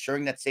growing,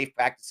 ensuring that safe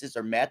practices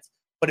are met.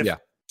 But if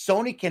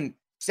Sony can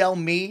sell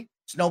me,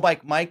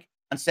 Snowbike Mike,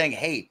 on saying,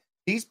 hey,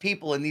 these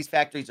people in these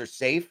factories are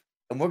safe,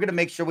 and we're going to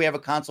make sure we have a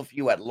console for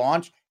you at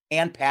launch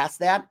and past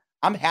that,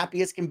 I'm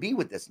happy as can be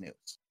with this news.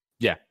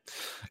 Yeah.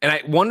 And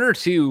I wonder,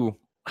 too,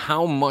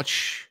 how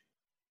much...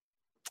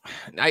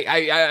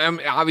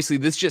 I'm obviously,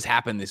 this just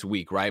happened this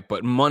week, right?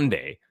 But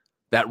Monday,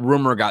 that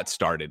rumor got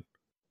started.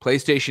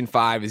 PlayStation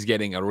 5 is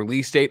getting a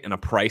release date and a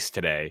price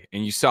today.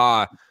 And you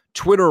saw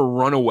Twitter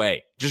run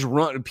away.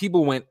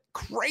 People went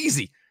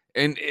crazy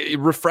and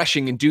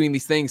refreshing and doing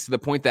these things to the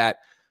point that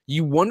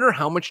you wonder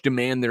how much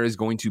demand there is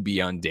going to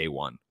be on day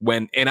one.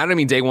 And I don't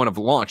mean day one of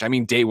launch. I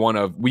mean day one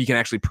of we can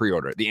actually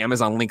pre-order it. The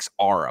Amazon links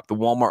are up. The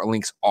Walmart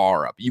links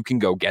are up. You can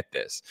go get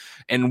this.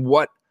 And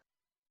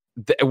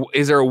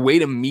is there a way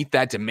to meet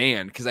that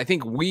demand? Because I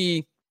think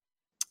we,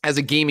 as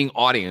a gaming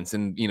audience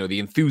and, the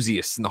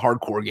enthusiasts and the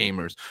hardcore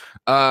gamers,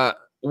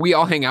 we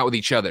all hang out with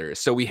each other.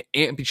 So we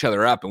amp each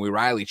other up and we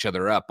rile each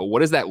other up. But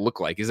what does that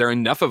look like? Is there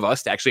enough of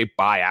us to actually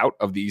buy out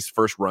of these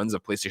first runs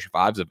of PlayStation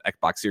 5s, of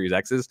Xbox Series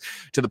X's,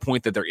 to the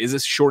point that there is a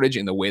shortage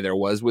in the way there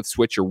was with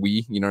Switch or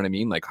Wii? You know what I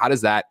mean? Like, how does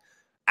that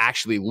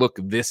actually look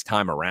this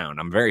time around?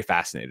 I'm very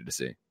fascinated to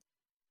see.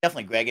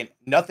 Definitely, Greg. And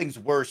nothing's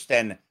worse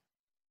than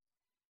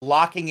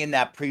locking in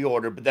that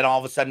pre-order, but then all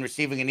of a sudden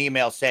receiving an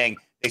email saying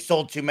they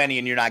sold too many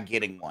and you're not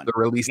getting one. The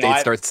release date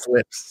starts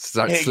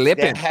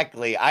slipping.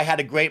 Exactly. I had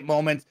a great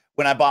moment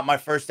when I bought my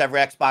first ever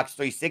Xbox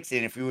 360.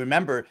 And if you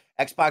remember,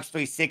 Xbox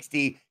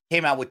 360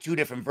 came out with two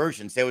different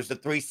versions. There was the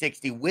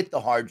 360 with the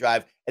hard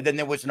drive, and then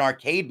there was an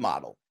arcade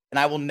model. And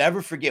I will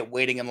never forget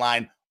waiting in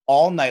line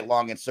all night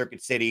long in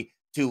Circuit City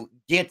to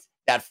get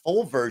that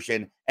full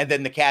version. And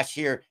then the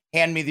cashier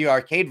hand me the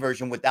arcade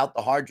version without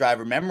the hard drive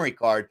or memory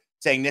card,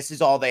 saying this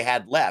is all they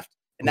had left.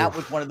 And that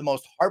was one of the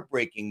most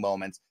heartbreaking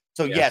moments.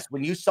 So yes,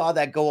 when you saw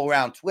that go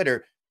around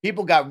Twitter,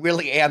 people got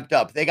really amped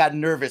up. They got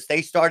nervous.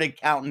 They started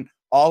counting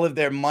all of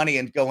their money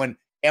and going,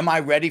 am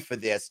I ready for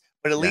this?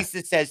 But at least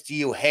it says to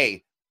you,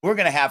 hey, we're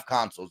going to have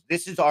consoles.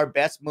 This is our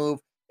best move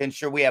to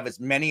ensure we have as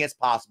many as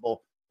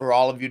possible for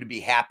all of you to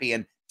be happy.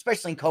 And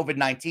especially in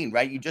COVID-19,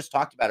 right? You just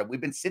talked about it. We've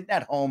been sitting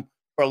at home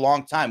for a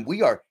long time.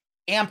 We are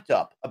amped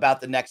up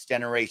about the next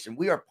generation.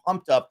 We are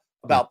pumped up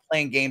about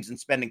playing games and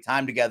spending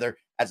time together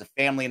as a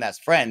family and as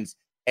friends.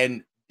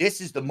 And this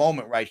is the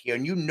moment right here.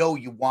 And you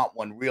want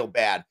one real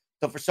bad.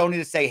 So for Sony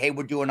to say, hey,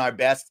 we're doing our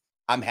best,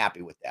 I'm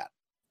happy with that.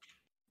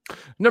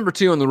 Number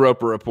 2 on the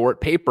Roper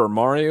Report, Paper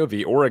Mario,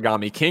 the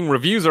Origami King.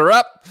 Reviews are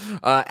up.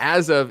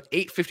 As of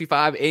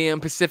 8:55 a.m.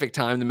 Pacific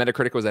time, the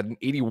Metacritic was at an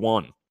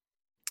 81.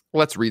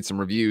 Let's read some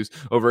reviews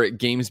over at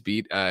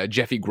GamesBeat.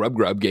 Jeffy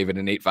Grub gave it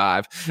an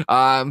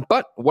 8.5.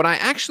 But what I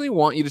actually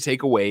want you to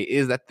take away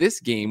is that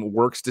this game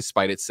works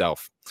despite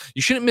itself.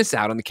 You shouldn't miss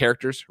out on the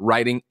characters,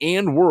 writing,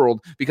 and world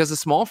because a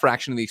small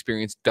fraction of the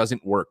experience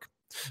doesn't work.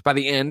 By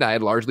the end, I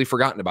had largely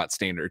forgotten about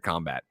standard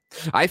combat.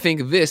 I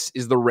think this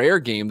is the rare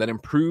game that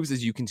improves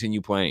as you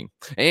continue playing,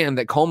 and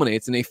that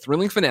culminates in a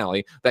thrilling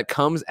finale that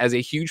comes as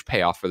a huge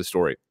payoff for the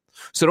story.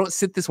 So don't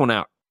sit this one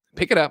out.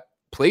 Pick it up,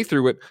 play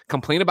through it,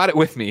 complain about it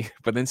with me,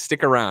 but then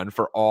stick around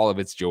for all of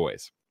its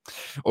joys.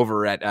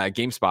 Over at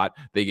GameSpot,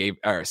 they gave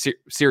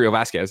Serial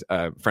Vasquez,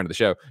 friend of the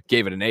show,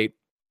 gave it an 8.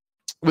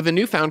 With a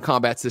newfound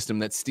combat system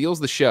that steals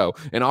the show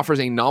and offers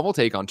a novel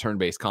take on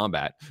turn-based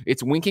combat,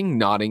 its winking,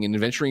 nodding, and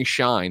adventuring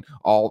shine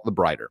all the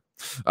brighter.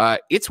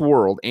 Its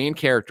world and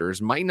characters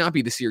might not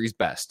be the series'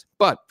 best,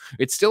 but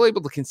it's still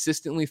able to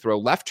consistently throw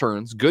left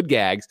turns, good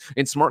gags,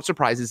 and smart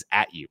surprises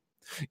at you.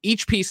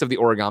 Each piece of the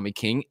Origami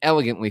King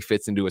elegantly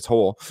fits into its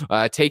whole,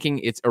 taking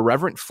its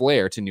irreverent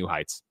flair to new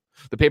heights.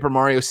 The Paper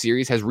Mario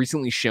series has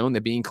recently shown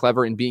that being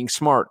clever and being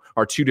smart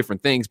are two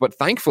different things, but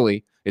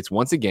thankfully, it's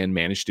once again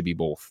managed to be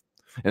both.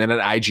 And then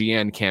at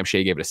IGN, Cam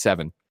Shea gave it a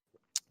 7.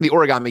 The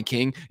Origami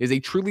King is a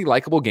truly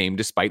likable game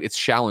despite its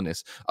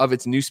shallowness of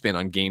its new spin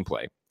on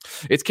gameplay.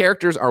 Its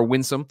characters are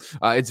winsome,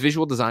 its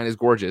visual design is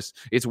gorgeous,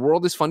 its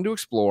world is fun to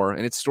explore,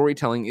 and its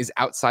storytelling is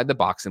outside the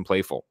box and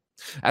playful.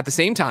 At the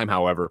same time,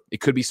 however,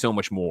 it could be so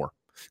much more.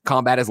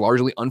 Combat is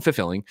largely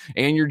unfulfilling,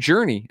 and your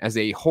journey as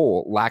a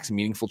whole lacks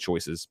meaningful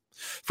choices.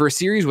 For a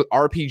series with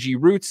RPG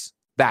roots,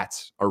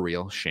 that's a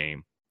real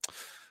shame.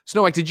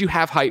 Snow White, did you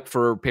have hype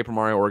for Paper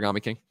Mario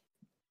Origami King?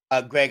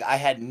 Greg, I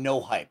had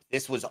no hype.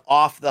 This was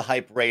off the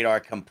hype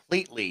radar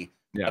completely.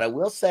 Yeah. But I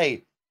will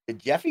say, did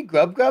Jeffy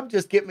Grub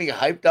just get me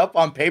hyped up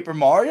on Paper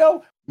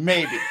Mario?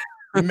 Maybe.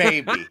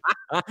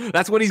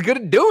 That's what he's good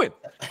at doing.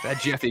 That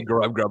Jeffy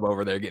Grub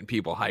over there getting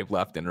people hyped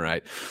left and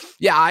right.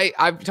 Yeah,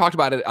 I've talked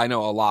about it, I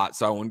know, a lot.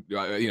 So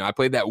I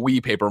played that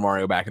Wii Paper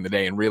Mario back in the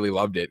day and really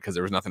loved it because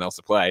there was nothing else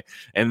to play.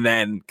 And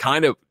then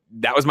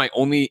that was my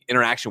only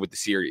interaction with the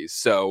series.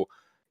 So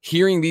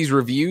hearing these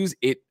reviews,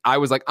 I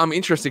was like, I'm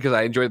interested because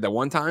I enjoyed it that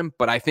one time,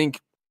 but I think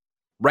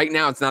right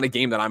now it's not a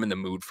game that I'm in the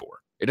mood for.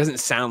 It doesn't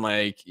sound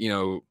like,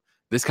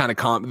 this kind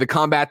of the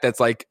combat that's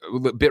like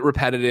a bit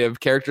repetitive,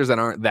 characters that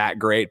aren't that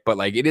great, but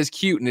like it is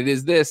cute and it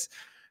is this.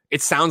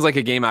 It sounds like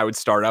a game I would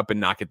start up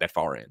and not get that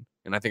far in.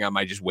 And I think I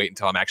might just wait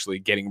until I'm actually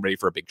getting ready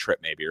for a big trip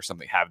maybe or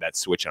something, have that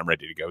switch and I'm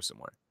ready to go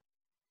somewhere.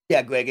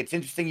 Yeah, Greg, it's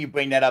interesting you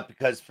bring that up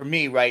because for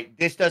me, right,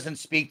 this doesn't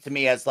speak to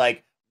me as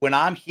like, when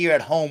I'm here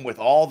at home with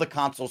all the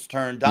consoles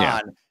turned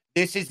on,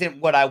 this isn't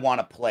what I want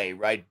to play,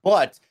 right?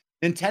 But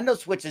Nintendo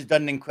Switch has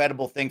done an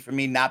incredible thing for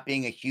me, not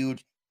being a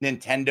huge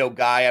Nintendo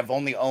guy. I've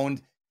only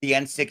owned the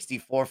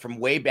N64 from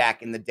way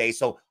back in the day.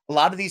 So a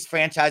lot of these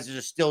franchises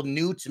are still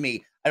new to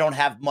me. I don't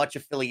have much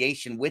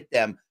affiliation with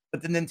them.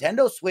 But the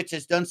Nintendo Switch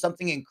has done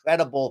something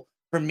incredible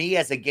for me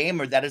as a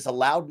gamer that has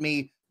allowed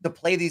me to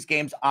play these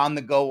games on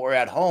the go or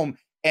at home.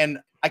 And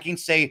I can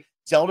say,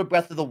 Zelda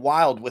Breath of the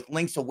Wild with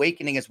Link's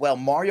Awakening as well,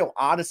 Mario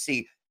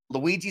Odyssey,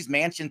 Luigi's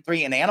Mansion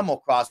 3, and Animal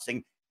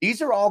Crossing.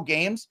 These are all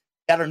games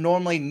that are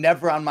normally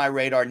never on my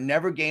radar,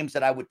 never games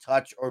that I would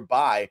touch or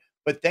buy.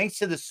 But thanks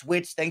to the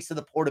Switch, thanks to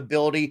the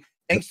portability,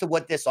 thanks to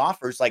what this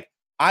offers, like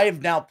I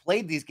have now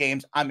played these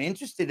games. I'm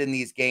interested in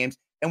these games.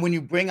 And when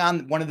you bring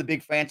on one of the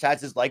big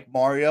franchises like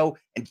Mario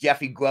and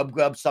Jeffy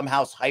Grub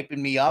somehow's hyping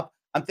me up,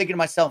 I'm thinking to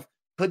myself,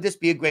 could this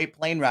be a great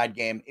plane ride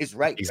game? Is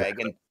right,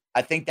 exactly. Greg. And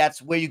I think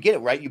that's where you get it,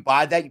 right? You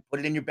buy that, you put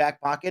it in your back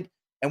pocket,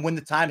 and when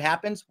the time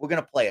happens, we're going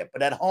to play it.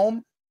 But at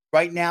home,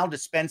 right now, to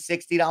spend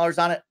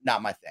 $60 on it,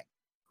 not my thing.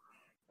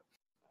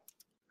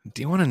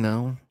 Do you want to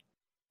know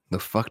the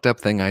fucked up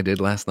thing I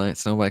did last night,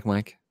 Snowbike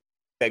Mike?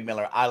 Greg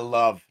Miller, I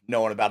love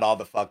knowing about all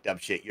the fucked up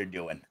shit you're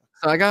doing.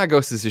 So I got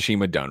Ghost of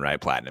Tsushima done,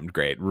 right? Platinum,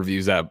 great.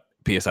 Reviews up,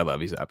 PS I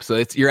Love You's up.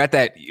 So you're at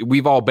that,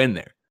 we've all been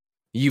there.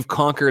 You've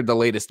conquered the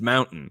latest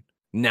mountain.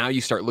 Now you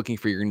start looking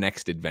for your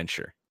next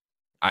adventure.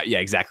 Yeah,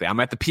 exactly. I'm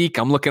at the peak.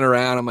 I'm looking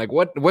around. I'm like,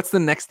 what's the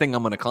next thing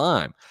I'm going to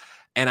climb?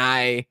 And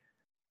I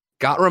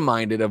got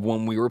reminded of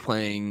when we were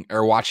playing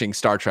or watching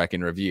Star Trek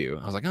in review.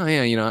 I was like, oh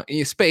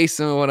yeah, space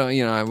and what,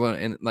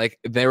 and like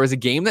there was a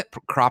game that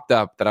cropped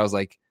up that I was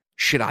like,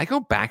 should I go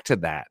back to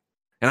that?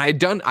 And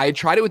I had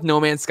tried it with No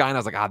Man's Sky and I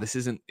was like, this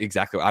isn't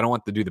exactly, I don't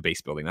want to do the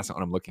base building. That's not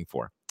what I'm looking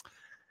for.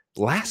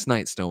 Last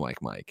night, Snow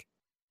Mike,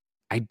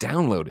 I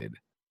downloaded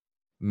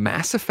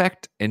Mass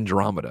Effect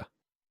Andromeda.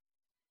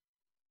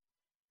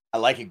 I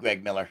like it,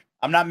 Greg Miller.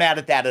 I'm not mad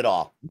at that at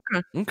all.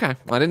 Okay.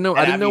 I didn't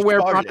know where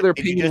popular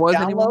opinion was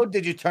anymore.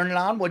 Did you turn it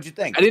on? What'd you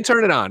think? I didn't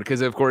turn it on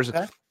because, of course,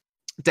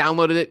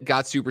 downloaded it,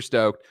 got super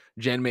stoked.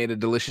 Jen made a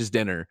delicious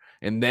dinner,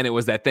 and then it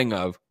was that thing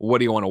of, what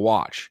do you want to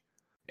watch?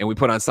 And we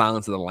put on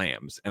Silence of the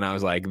Lambs, and I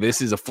was like,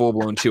 this is a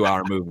full-blown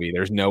 2-hour movie.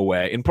 There's no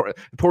way. And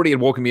Porty had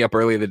woken me up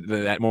early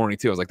that morning,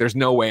 too. I was like, there's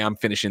no way I'm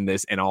finishing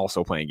this and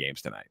also playing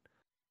games tonight.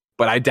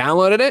 But I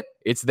downloaded it.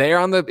 It's there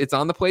it's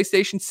on the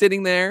PlayStation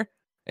sitting there.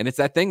 And it's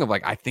that thing of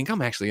like, I think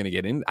I'm actually going to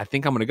get in. I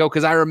think I'm going to go.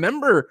 Because I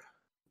remember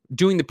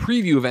doing the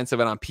preview events of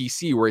it on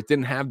PC where it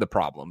didn't have the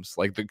problems,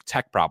 like the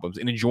tech problems,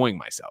 and enjoying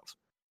myself.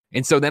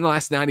 And so then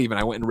last night even,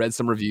 I went and read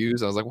some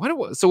reviews. I was like,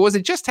 so was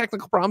it just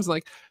technical problems?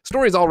 Like,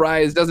 story's all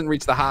right. It doesn't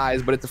reach the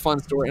highs, but it's a fun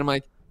story. And I'm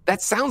like,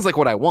 that sounds like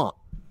what I want.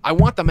 I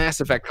want the Mass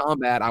Effect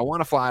combat. I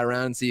want to fly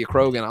around and see a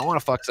Krogan. I want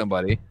to fuck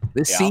somebody.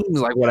 This seems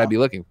like what I'd be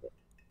looking for.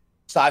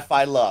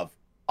 Sci-fi love.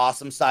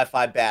 Awesome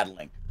sci-fi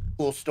battling.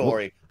 Cool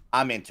story.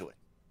 I'm into it.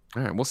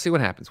 All right, we'll see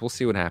what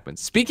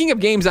happens. Speaking of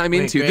games I'm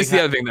into, Greg, this is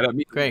the other thing that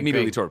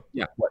immediately toward.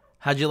 Yeah, what?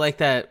 How'd you like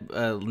that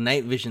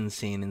night vision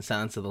scene in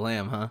Silence of the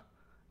Lamb, huh?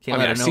 Came I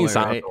mean, out I've of seen nowhere,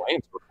 Silence right? of the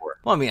Lambs before.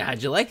 Well, I mean,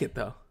 how'd you like it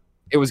though?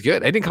 It was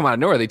good. It didn't come out of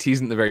nowhere. They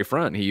teased it in the very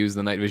front. He used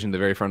the night vision at the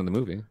very front of the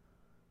movie.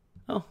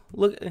 Oh,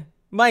 look,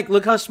 Mike,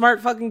 look how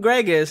smart fucking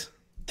Greg is.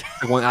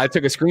 When I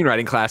took a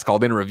screenwriting class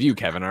called In Review,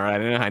 Kevin. All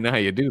right, I know how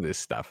you do this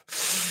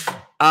stuff.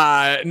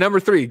 Number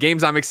 3,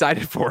 games I'm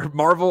excited for.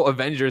 Marvel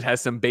Avengers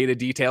has some beta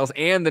details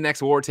and the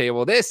next war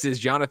table. This is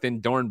Jonathan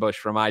Dornbush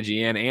from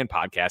IGN and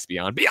Podcast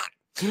Beyond.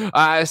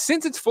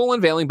 Since its full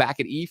unveiling back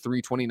at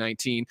E3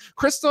 2019,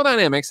 Crystal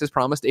Dynamics has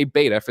promised a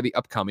beta for the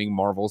upcoming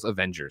Marvel's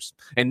Avengers.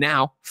 And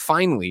now,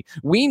 finally,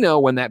 we know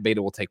when that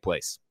beta will take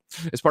place.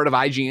 As part of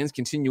IGN's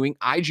continuing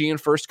IGN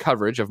First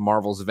coverage of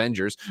Marvel's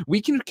Avengers, we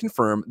can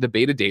confirm the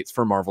beta dates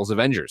for Marvel's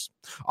Avengers.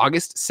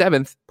 August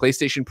 7th,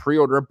 PlayStation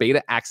pre-order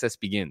beta access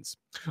begins.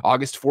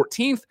 August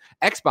 14th,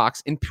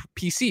 Xbox and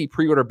PC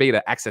pre-order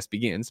beta access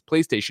begins.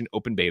 PlayStation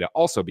open beta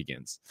also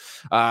begins.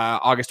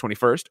 August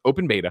 21st,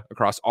 open beta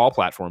across all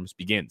platforms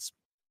begins.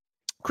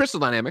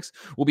 Crystal Dynamics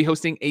will be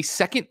hosting a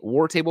second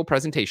War Table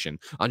presentation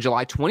on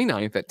July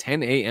 29th at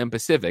 10 a.m.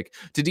 Pacific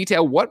to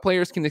detail what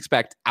players can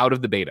expect out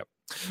of the beta.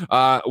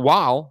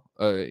 While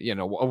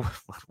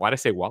why'd I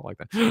say while like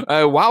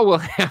that? While we'll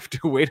have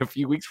to wait a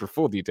few weeks for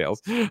full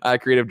details,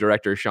 creative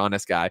director Sean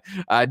Eskai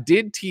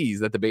did tease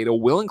that the beta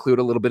will include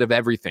a little bit of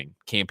everything: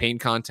 campaign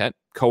content,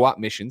 co-op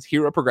missions,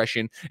 hero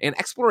progression, and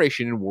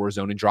exploration in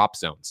Warzone and drop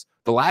zones,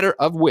 the latter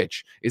of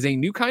which is a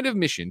new kind of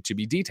mission to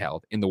be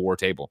detailed in the War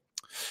Table.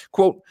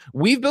 Quote,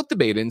 "We've built the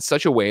beta in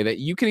such a way that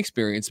you can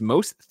experience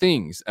most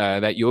things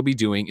that you'll be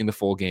doing in the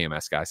full game,"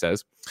 Eskai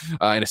says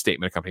in a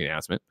statement accompanying the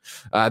announcement.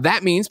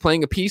 That means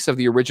playing a piece of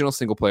the original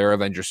single-player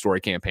Avengers story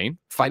campaign,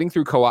 fighting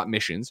through co-op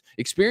missions,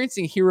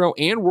 experiencing hero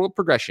and world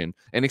progression,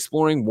 and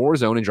exploring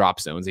Warzone and drop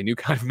zones, a new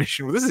kind of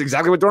mission. Well, this is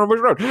exactly what Dornbush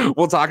wrote.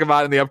 We'll talk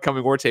about in the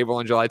upcoming War Table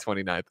on July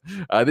 29th.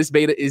 This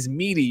beta is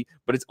meaty,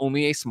 but it's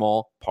only a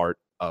small part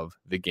of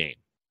the game.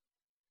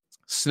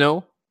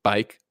 Snow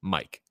Bike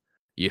Mike.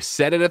 You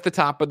said it at the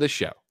top of the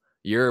show.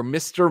 You're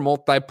Mr.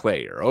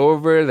 Multiplayer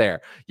over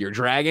there. You're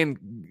dragging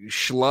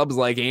schlubs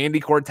like Andy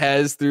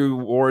Cortez through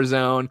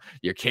Warzone.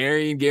 You're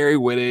carrying Gary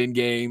Whitta in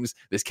games.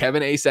 This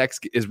Kevin Asex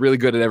is really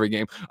good at every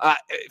game.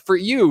 For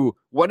you,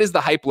 what is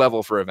the hype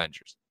level for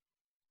Avengers?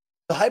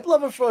 The hype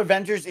level for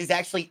Avengers is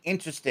actually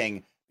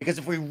interesting because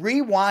if we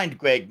rewind,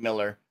 Greg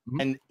Miller,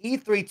 and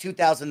E3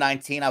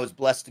 2019, I was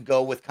blessed to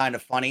go with Kind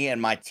of Funny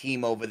and my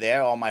team over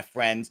there, all my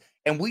friends,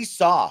 and we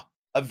saw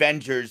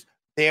Avengers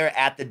there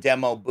at the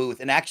demo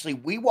booth. And actually,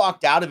 we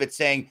walked out of it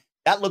saying,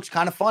 that looks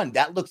kind of fun.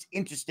 That looks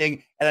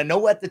interesting. And I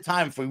know at the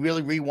time, if we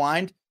really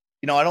rewind,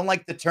 I don't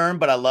like the term,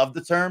 but I love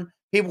the term.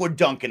 People were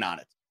dunking on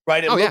it,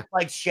 right? It looked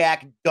like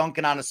Shaq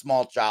dunking on a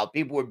small child.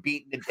 People were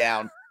beating it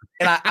down.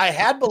 And I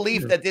had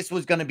belief that this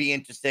was going to be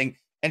interesting.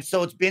 And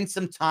so it's been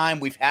some time.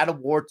 We've had a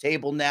War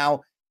Table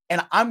now.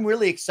 And I'm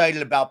really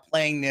excited about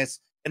playing this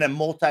in a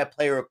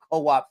multiplayer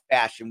co-op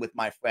fashion with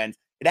my friends.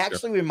 It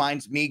actually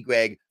reminds me,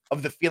 Greg,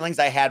 of the feelings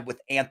I had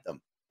with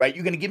Anthem, right?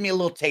 You're going to give me a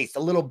little taste, a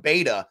little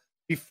beta.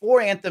 Before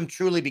Anthem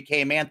truly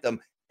became Anthem,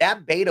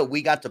 that beta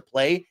we got to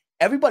play,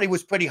 everybody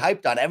was pretty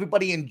hyped on.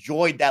 Everybody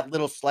enjoyed that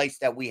little slice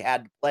that we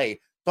had to play.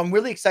 So I'm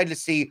really excited to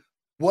see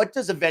what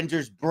does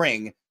Avengers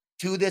bring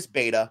to this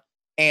beta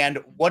and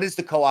what is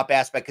the co-op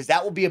aspect, because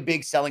that will be a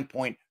big selling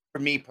point for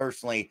me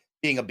personally,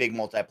 being a big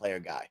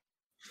multiplayer guy.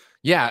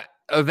 Yeah.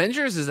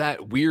 Avengers is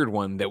that weird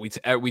one that we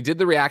did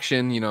the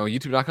reaction,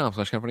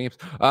 youtube.com/companygames,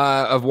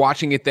 of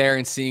watching it there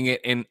and seeing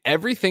it, and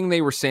everything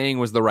they were saying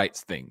was the right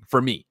thing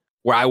for me,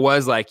 where I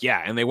was like,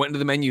 yeah, and they went into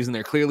the menus and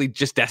they're clearly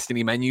just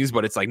Destiny menus,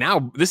 but it's like,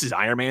 now this is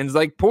Iron Man's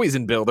like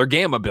poison build or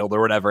gamma build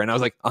or whatever. And I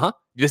was like,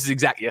 this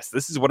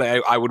is what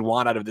I would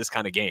want out of this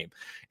kind of game.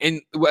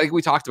 And like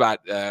we talked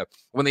about,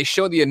 when they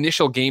showed the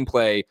initial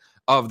gameplay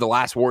of the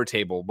last War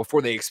Table,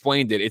 before they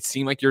explained it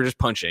seemed like you're just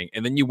punching.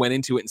 And then you went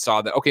into it and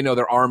saw that, okay, no,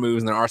 there are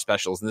moves and there are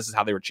specials. And this is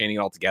how they were chaining it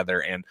all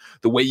together. And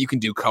the way you can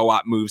do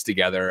co-op moves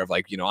together of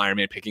like, Iron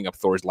Man picking up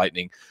Thor's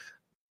lightning.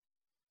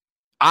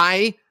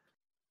 I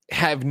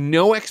have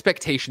no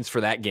expectations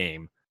for that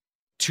game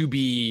to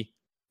be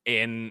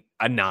in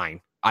a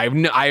 9. I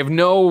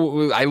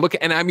look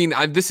at, and I mean,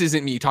 this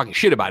isn't me talking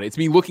shit about it. It's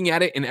me looking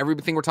at it and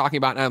everything we're talking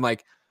about. And I'm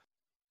like,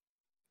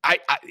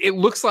 it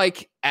looks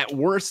like at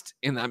worst,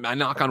 and I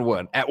knock on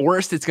wood, at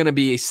worst, it's going to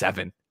be a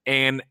 7.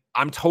 And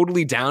I'm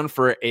totally down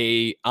for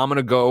I'm going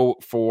to go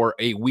for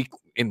a week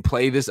and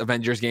play this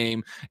Avengers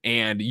game,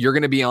 and you're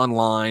going to be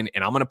online,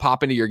 and I'm going to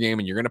pop into your game,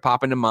 and you're going to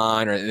pop into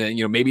mine, or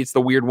then, maybe it's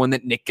the weird one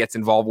that Nick gets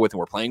involved with, and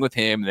we're playing with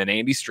him, and then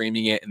Andy's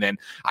streaming it, and then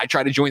I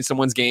try to join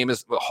someone's game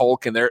as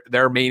Hulk, and they're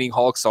maining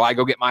Hulk, so I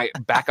go get my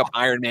backup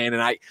Iron Man,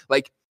 and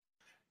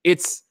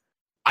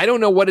I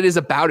don't know what it is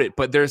about it,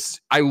 but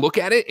I look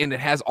at it and it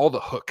has all the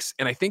hooks.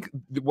 And I think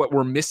what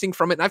we're missing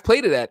from it, and I've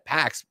played it at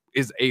PAX,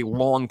 is a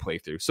long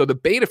playthrough. So the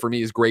beta for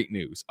me is great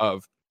news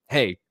of,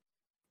 hey,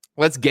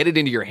 Let's get it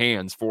into your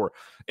hands for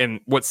and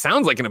what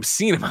sounds like an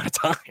obscene amount of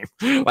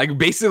time. Like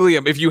basically,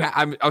 if you,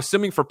 I'm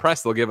assuming for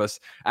press, they'll give us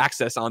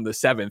access on the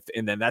 7th,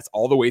 and then that's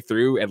all the way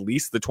through at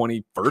least the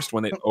 21st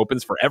when it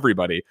opens for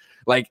everybody.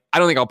 Like, I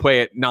don't think I'll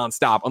play it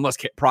nonstop unless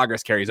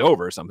progress carries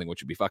over or something,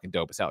 which would be fucking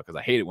dope as hell. Because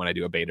I hate it when I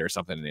do a beta or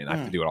something and I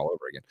have to do it all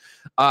over again.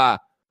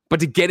 But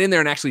to get in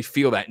there and actually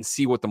feel that and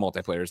see what the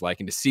multiplayer is like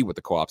and to see what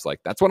the co-op's like,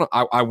 that's what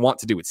I want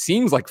to do. It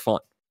seems like fun.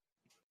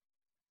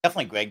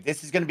 Definitely, Greg.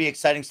 This is going to be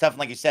exciting stuff. And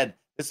like you said,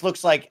 this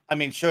looks like, I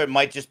mean, sure, it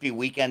might just be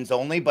weekends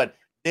only, but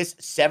this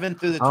 7th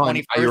through the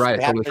 21st, you're right.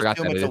 I have totally to forgot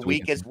assume that it's it a is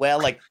week weekends. as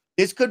well. Like,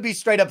 this could be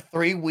straight up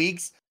 3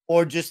 weeks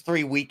or just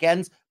 3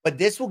 weekends, but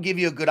this will give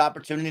you a good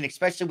opportunity, and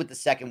especially with the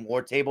second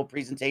war table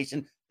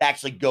presentation, to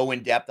actually go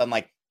in depth on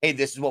like, hey,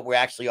 this is what we're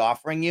actually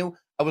offering you.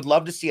 I would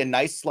love to see a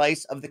nice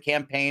slice of the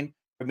campaign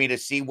for me to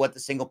see what the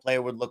single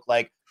player would look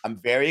like. I'm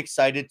very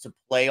excited to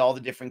play all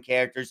the different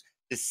characters,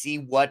 to see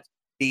what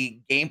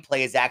the gameplay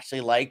is actually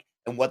like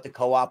and what the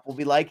co-op will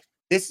be like.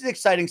 This is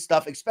exciting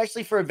stuff,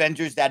 especially for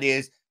Avengers. That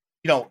is,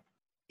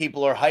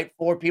 people are hyped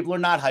for, people are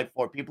not hyped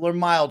for, people are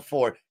mild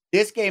for.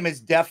 This game is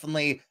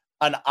definitely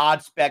an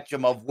odd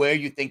spectrum of where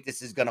you think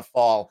this is going to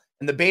fall.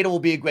 And the beta will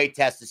be a great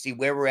test to see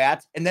where we're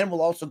at. And then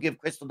we'll also give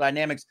Crystal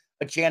Dynamics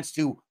a chance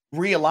to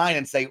realign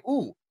and say,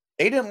 ooh,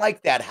 they didn't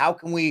like that. How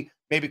can we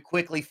maybe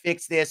quickly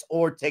fix this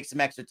or take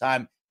some extra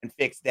time and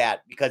fix that?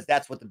 Because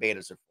that's what the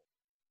betas are for.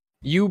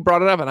 You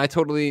brought it up, and I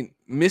totally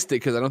missed it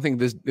because I don't think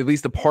this, at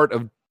least the part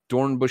of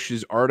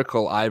Dornbush's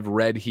article I've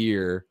read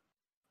here,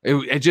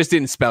 it just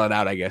didn't spell it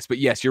out, I guess. But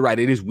yes, you're right.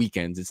 It is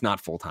weekends. It's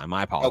not full time.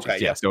 My apologies.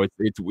 Okay, yeah. So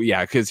it's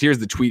because here's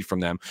the tweet from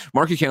them.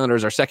 Mark your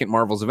calendars, our second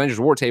Marvel's Avengers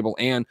War Table,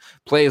 and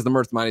play as the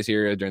Mirth Mighty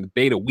here during the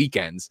beta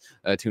weekends.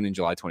 Tune in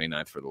July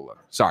 29th for the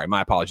look. Sorry, my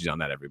apologies on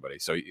that, everybody.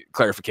 So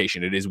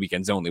clarification, it is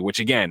weekends only,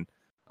 which again,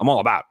 I'm all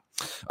about.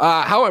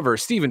 However,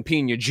 Stephen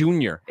Pena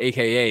Jr.,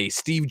 aka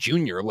Steve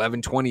Jr.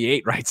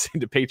 1128, writes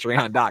into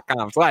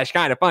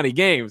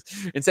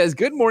patreon.com/kindafunnygames and says,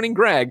 "Good morning,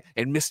 Greg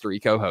and mystery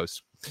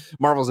co-host.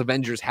 Marvel's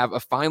Avengers have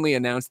finally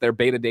announced their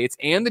beta dates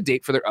and the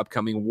date for their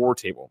upcoming war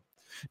table.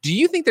 Do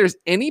you think there's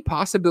any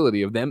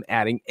possibility of them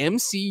adding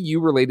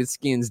MCU-related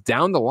skins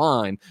down the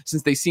line,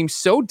 since they seem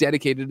so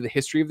dedicated to the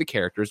history of the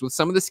characters with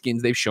some of the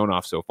skins they've shown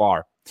off so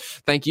far?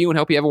 Thank you and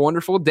hope you have a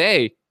wonderful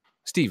day,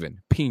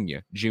 Stephen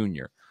Pena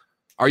Jr."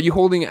 Are you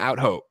holding out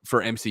hope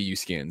for MCU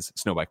skins,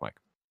 Snowbike Mike?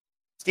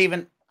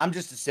 Steven, I'm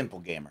just a simple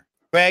gamer.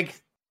 Greg,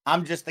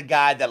 I'm just a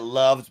guy that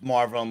loves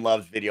Marvel and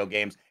loves video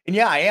games. And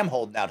yeah, I am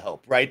holding out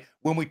hope, right?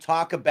 When we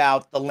talk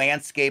about the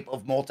landscape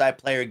of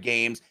multiplayer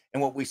games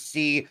and what we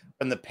see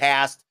from the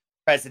past,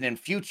 present, and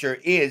future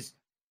is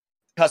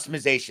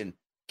customization.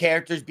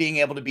 Characters being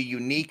able to be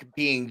unique,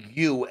 being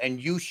you,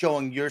 and you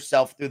showing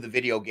yourself through the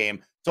video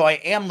game. So I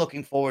am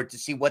looking forward to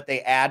see what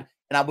they add,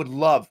 and I would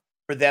love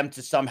for them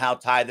to somehow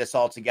tie this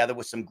all together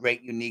with some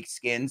great unique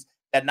skins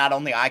that not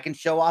only I can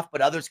show off, but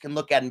others can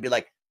look at and be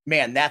like,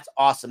 man, that's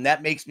awesome.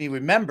 That makes me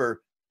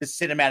remember the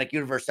cinematic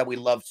universe that we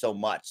love so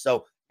much.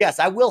 So yes,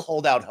 I will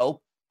hold out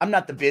hope. I'm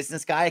not the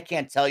business guy. I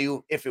can't tell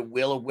you if it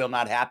will or will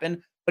not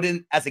happen, but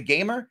as a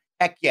gamer,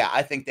 heck yeah,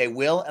 I think they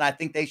will. And I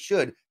think they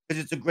should,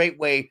 because it's a great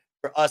way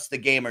for us, the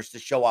gamers, to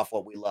show off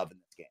what we love in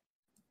this game.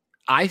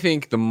 I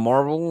think the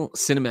Marvel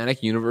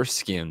Cinematic Universe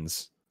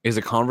skins is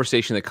a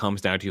conversation that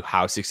comes down to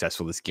how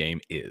successful this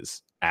game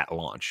is at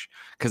launch.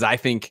 Because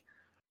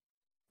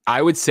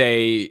I would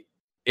say,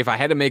 if I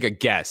had to make a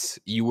guess,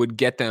 you would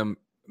get them,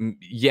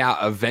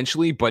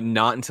 eventually, but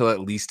not until at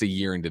least a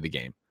year into the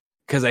game.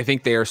 Because I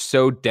think they are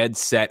so dead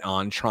set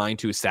on trying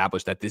to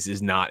establish that this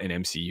is not an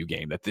MCU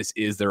game, that this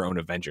is their own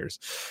Avengers.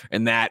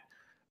 And that,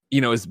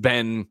 has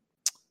been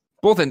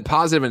both in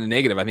positive and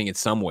negative, I think, in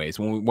some ways.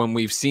 When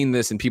we've seen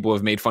this and people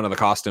have made fun of the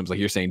costumes, like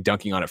you're saying,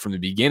 dunking on it from the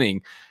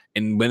beginning,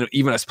 and when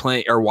even us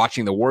playing or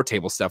watching the war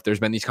table stuff, there's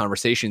been these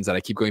conversations that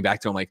I keep going back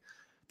to. I'm like,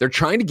 they're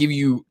trying to give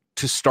you,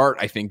 to start,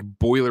 I think,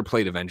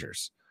 boilerplate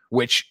Avengers,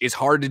 which is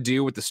hard to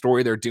do with the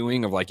story they're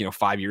doing of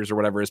 5 years or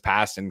whatever has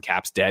passed and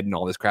Cap's dead and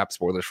all this crap.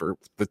 Spoilers for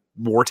the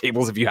war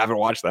tables if you haven't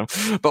watched them.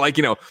 But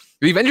the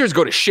Avengers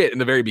go to shit in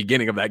the very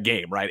beginning of that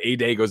game, right?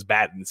 A-Day goes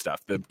bad and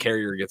stuff. The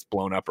carrier gets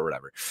blown up or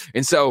whatever.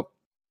 And so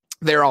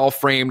they're all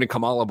framed and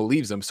Kamala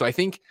believes them. So I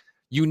think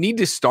you need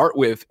to start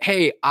with,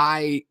 hey,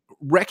 I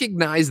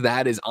recognize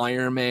that as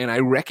Iron Man. I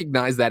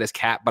recognize that as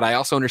Cap, but I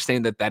also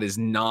understand that that is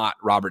not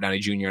Robert Downey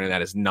Jr. and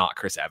that is not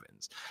Chris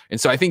Evans.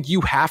 And so I think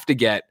you have to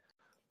get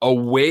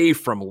away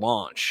from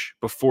launch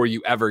before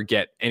you ever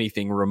get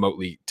anything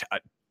remotely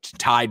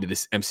tied to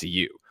this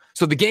MCU.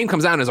 So the game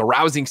comes out as a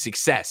rousing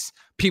success.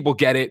 People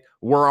get it.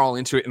 We're all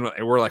into it. And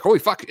we're like, holy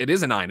fuck, it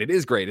is a 9. It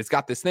is great. It's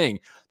got this thing.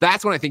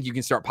 That's when I think you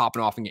can start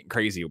popping off and getting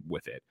crazy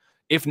with it.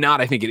 If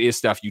not, I think it is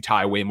stuff you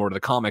tie way more to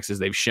the comics as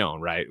they've shown,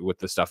 right? With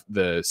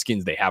the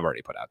skins they have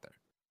already put out there.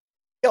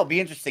 It'll be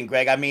interesting,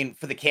 Greg. I mean,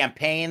 for the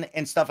campaign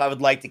and stuff, I would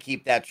like to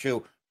keep that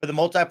true. For the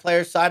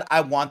multiplayer side,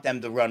 I want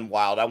them to run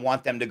wild. I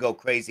want them to go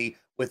crazy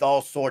with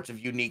all sorts of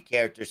unique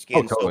character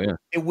skins. Totally, yeah.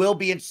 It will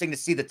be interesting to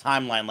see the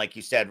timeline, like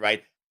you said,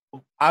 right?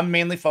 I'm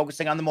mainly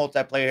focusing on the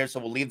multiplayer, so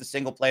we'll leave the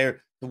single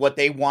player to what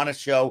they want to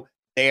show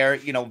their,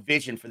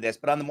 vision for this.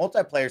 But on the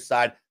multiplayer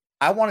side,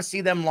 I want to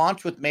see them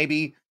launch with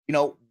maybe,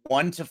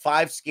 1 to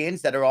 5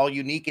 skins that are all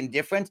unique and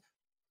different.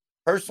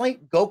 Personally,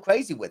 go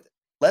crazy with it.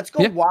 Let's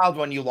go wild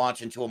when you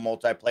launch into a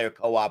multiplayer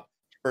co-op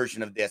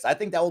version of this. I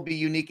think that will be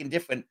unique and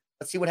different.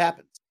 Let's see what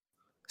happens.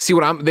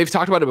 They've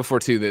talked about it before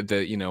too,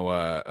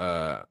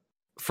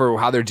 for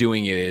how they're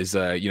doing it is,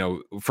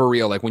 for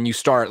real, like when you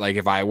start, like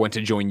if I went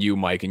to join you,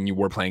 Mike, and you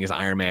were playing as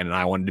Iron Man and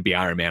I wanted to be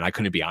Iron Man, I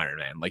couldn't be Iron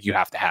Man. Like you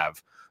have to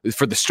have,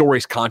 for the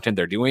stories content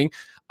they're doing.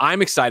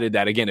 I'm excited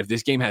that, again, if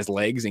this game has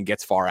legs and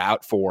gets far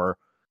out for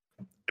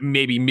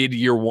maybe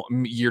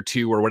year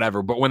 2 or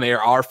whatever, but when they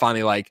are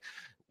finally like,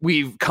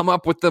 we've come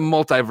up with the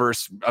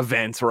multiverse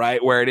events,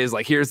 right? Where it is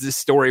like, here's this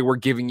story we're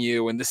giving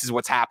you, and this is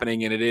what's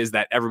happening. And it is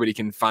that everybody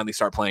can finally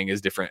start playing as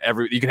different.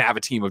 You can have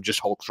a team of just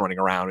Hulks running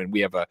around, and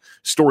we have a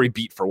story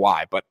beat for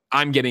why. But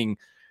I'm getting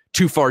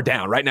too far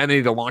down. Right now, they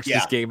need to launch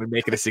this game and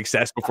make it a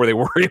success before they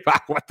worry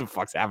about what the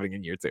fuck's happening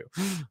in year 2.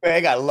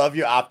 Greg, I love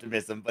your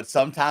optimism, but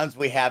sometimes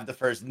we have the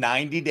first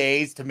 90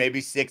 days to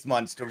maybe 6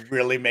 months to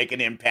really make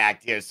an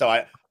impact here.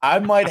 So I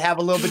might have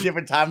a little bit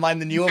different timeline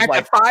than you. At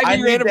the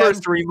 5-year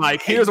anniversary,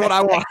 Mike, here's what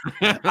I want.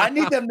 I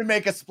need them to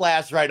make a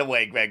splash right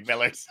away, Greg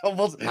Miller. So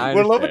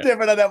we're a little bit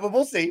different on that, but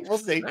we'll see. We'll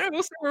see. All right,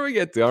 we'll see where we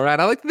get to. All right.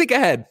 I like to think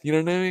ahead. You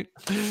know what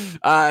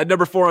I mean?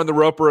 Number 4 on the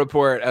Roper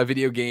Report, a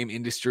video game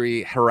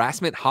industry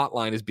harassment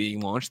hotline is being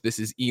launched. This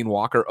is Ian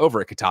Walker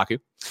over at Kotaku.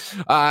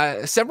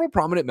 Several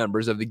prominent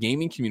members of the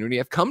gaming community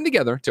have come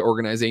together to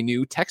organize a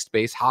new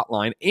text-based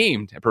hotline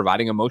aimed at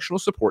providing emotional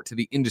support to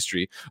the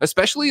industry,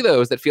 especially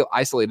those that feel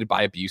isolated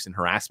by abuse and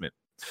harassment.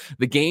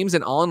 The Games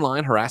and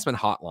Online Harassment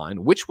Hotline,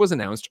 which was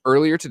announced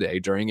earlier today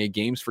during a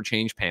Games for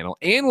Change panel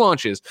and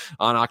launches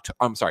on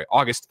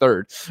August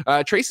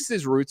 3rd, traces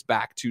its roots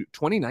back to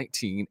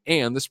 2019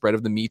 and the spread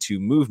of the Me Too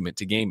movement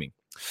to gaming.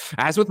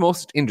 As with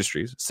most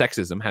industries,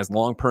 sexism has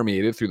long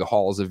permeated through the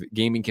halls of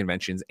gaming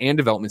conventions and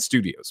development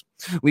studios,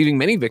 leaving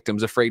many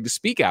victims afraid to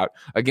speak out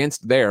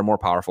against their more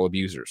powerful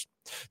abusers.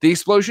 The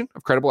explosion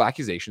of credible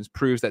accusations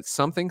proves that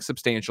something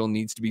substantial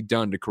needs to be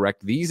done to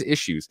correct these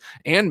issues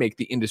and make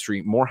the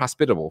industry more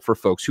hospitable for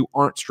folks who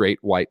aren't straight,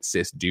 white,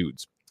 cis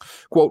dudes.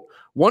 Quote,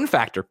 one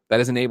factor that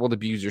has enabled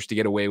abusers to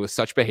get away with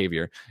such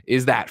behavior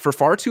is that for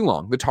far too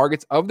long, the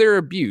targets of their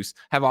abuse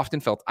have often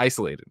felt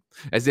isolated,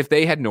 as if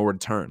they had nowhere to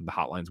turn, the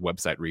hotline's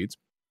website reads.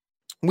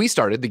 We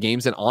started the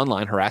Games and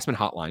Online Harassment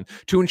Hotline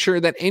to ensure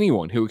that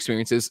anyone who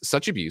experiences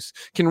such abuse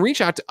can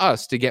reach out to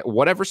us to get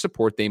whatever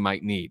support they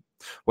might need,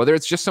 whether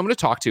it's just someone to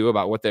talk to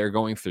about what they're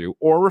going through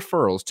or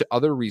referrals to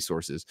other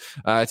resources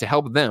to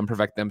help them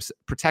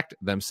protect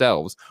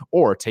themselves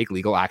or take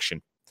legal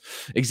action.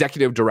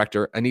 Executive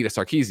Director Anita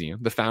Sarkeesian,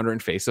 the founder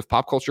and face of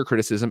pop culture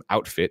criticism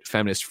outfit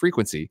Feminist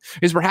Frequency,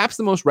 is perhaps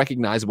the most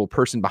recognizable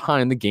person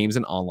behind the Games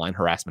and Online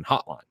Harassment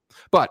Hotline.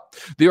 But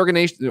the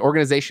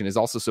organization is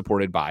also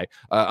supported by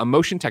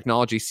Emotion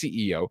Technology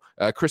CEO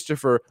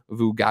Christopher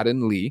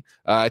Vugaden Lee,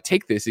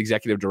 Take This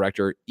Executive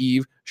Director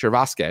Eve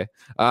Shervaske,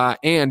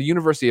 and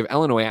University of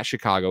Illinois at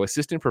Chicago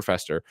Assistant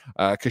Professor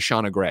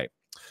Kashana Gray.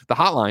 The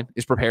hotline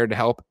is prepared to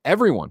help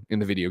everyone in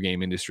the video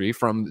game industry,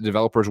 from the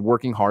developers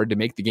working hard to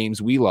make the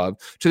games we love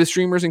to the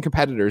streamers and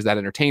competitors that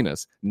entertain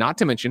us, not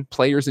to mention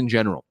players in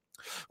general.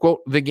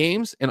 Quote, the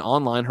Games and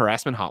Online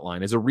Harassment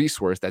Hotline is a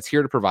resource that's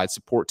here to provide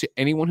support to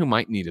anyone who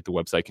might need it, the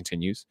website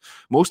continues.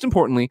 Most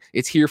importantly,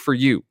 it's here for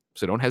you,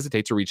 so don't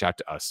hesitate to reach out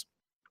to us.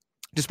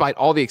 Despite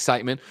all the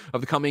excitement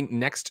of the coming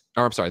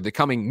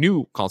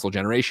new console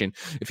generation,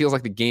 it feels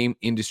like the game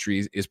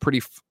industry is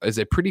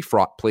a pretty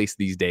fraught place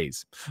these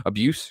days.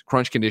 Abuse,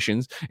 crunch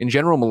conditions, and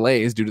general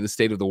malaise due to the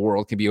state of the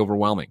world can be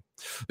overwhelming.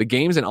 The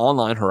Games and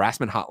Online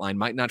Harassment Hotline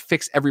might not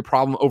fix every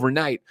problem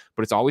overnight,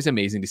 but it's always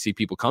amazing to see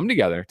people come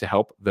together to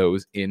help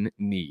those in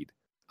need.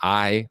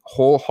 I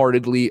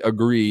wholeheartedly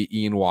agree,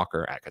 Ian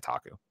Walker at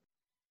Kotaku.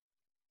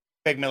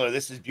 Greg Miller,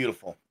 this is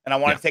beautiful. And I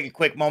want to take a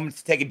quick moment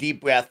to take a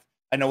deep breath.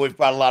 I know we've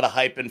brought a lot of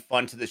hype and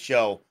fun to the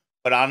show,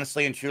 but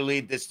honestly and truly,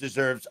 this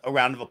deserves a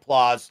round of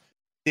applause.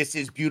 This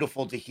is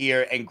beautiful to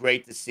hear and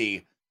great to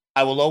see.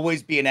 I will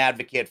always be an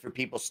advocate for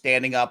people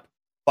standing up,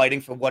 fighting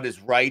for what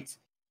is right,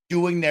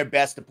 doing their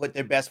best to put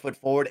their best foot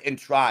forward and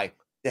try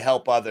to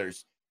help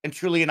others. And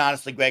truly and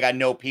honestly, Greg, I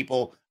know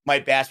people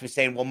might bash me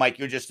saying, well, Mike,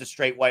 you're just a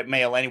straight white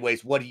male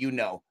anyways. What do you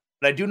know?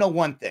 But I do know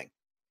one thing.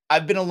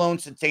 I've been alone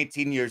since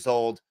 18 years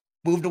old,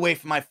 moved away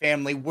from my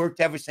family, worked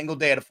every single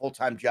day at a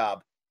full-time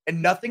job.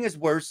 And nothing is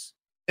worse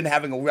than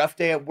having a rough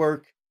day at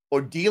work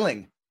or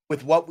dealing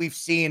with what we've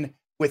seen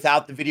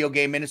without the video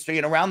game industry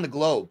and around the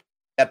globe,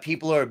 that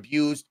people are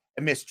abused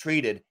and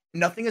mistreated.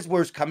 Nothing is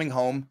worse coming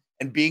home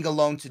and being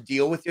alone to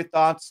deal with your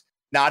thoughts,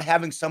 not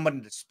having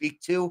someone to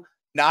speak to,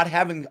 not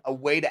having a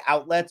way to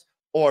outlet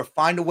or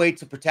find a way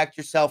to protect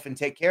yourself and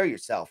take care of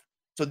yourself.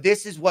 So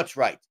this is what's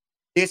right.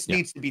 This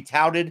needs to be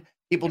touted.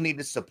 People need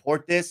to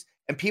support this,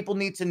 and people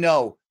need to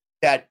know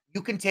that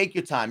you can take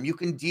your time. You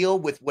can deal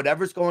with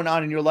whatever's going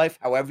on in your life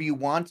however you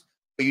want,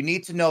 but you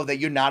need to know that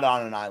you're not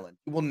on an island.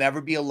 You will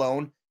never be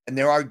alone, and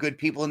there are good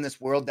people in this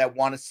world that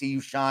want to see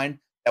you shine,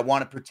 that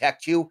want to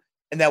protect you,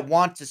 and that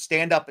want to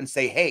stand up and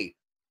say, hey,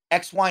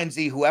 X, Y, and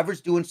Z,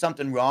 whoever's doing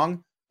something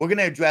wrong, we're going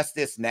to address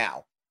this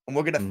now, and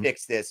we're going to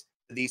fix this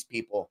for these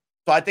people.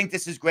 So I think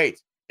this is great.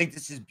 I think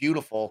this is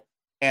beautiful,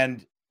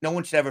 and no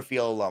one should ever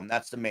feel alone.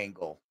 That's the main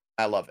goal.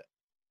 I love it.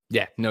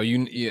 Yeah, no,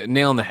 you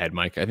nail on the head,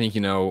 Mike. I think,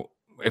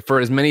 for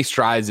as many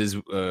strides as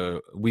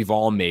we've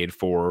all made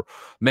for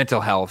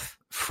mental health,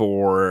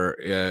 for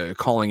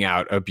calling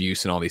out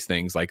abuse and all these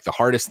things, like the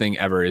hardest thing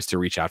ever is to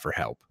reach out for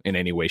help in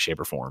any way,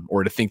 shape, or form,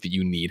 or to think that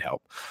you need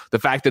help. The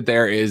fact that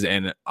there is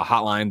a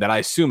hotline that I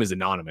assume is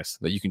anonymous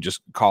that you can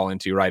just call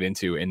into, right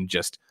into, and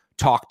just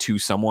talk to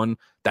someone,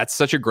 that's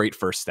such a great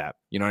first step.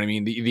 You know what I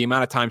mean? The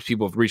amount of times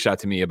people have reached out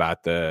to me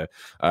about the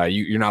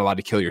you're not allowed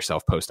to kill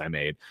yourself post I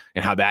made,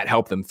 and how that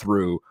helped them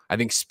through, I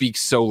think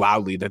speaks so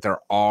loudly that there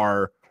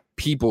are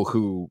people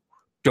who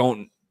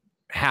don't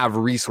have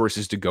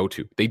resources to go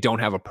to. They don't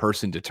have a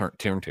person to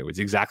turn to. It's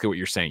exactly what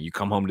you're saying. You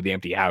come home to the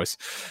empty house.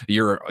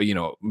 You're,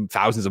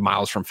 thousands of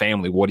miles from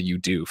family. What do you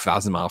do?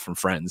 1,000 miles from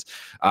friends.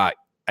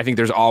 I think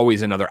there's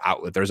always another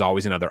outlet. There's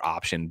always another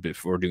option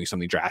before doing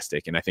something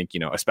drastic. And I think,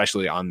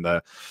 especially on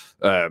the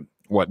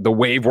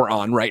wave we're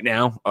on right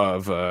now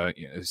of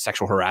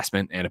sexual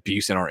harassment and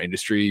abuse in our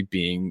industry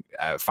being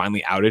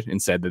finally outed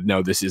and said that,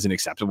 no, this isn't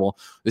acceptable.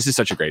 This is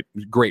such a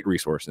great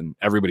resource, and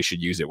everybody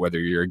should use it, whether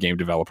you're a game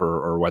developer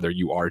or whether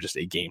you are just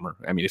a gamer.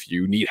 I mean, if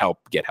you need help,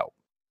 get help.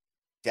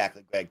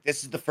 Exactly, Greg.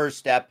 This is the first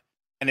step,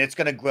 and it's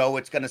going to grow.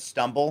 It's going to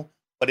stumble,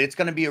 but it's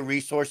going to be a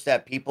resource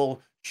that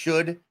people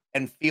should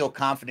and feel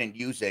confident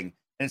using.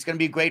 And it's going to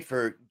be great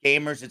for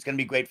gamers. It's going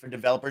to be great for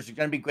developers. It's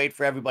going to be great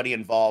for everybody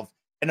involved.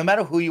 And no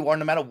matter who you are,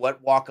 no matter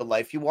what walk of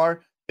life you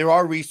are, there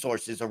are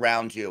resources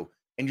around you.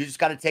 And you just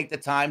got to take the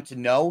time to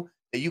know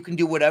that you can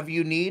do whatever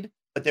you need,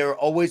 but there are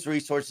always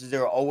resources.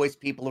 There are always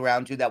people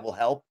around you that will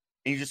help.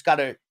 And you just got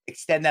to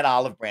extend that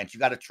olive branch. You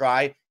got to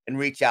try and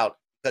reach out,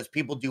 because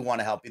people do want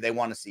to help you. They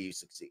want to see you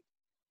succeed.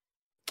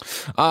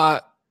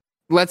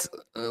 Let's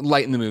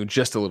lighten the mood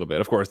just a little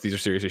bit. Of course, these are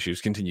serious issues.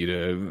 Continue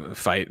to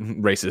fight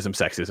racism,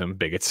 sexism,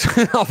 bigots,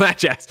 all that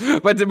jazz.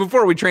 But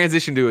before we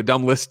transition to a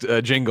dumb list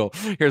jingle,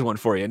 here's one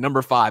for you.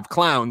 Number 5,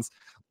 clowns.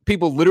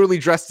 People literally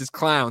dressed as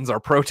clowns are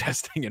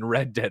protesting in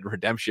Red Dead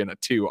Redemption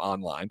 2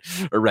 online,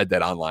 or Red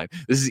Dead Online.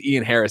 This is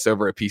Ian Harris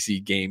over at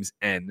PC Games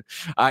N.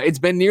 It's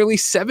been nearly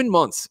 7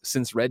 months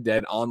since Red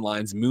Dead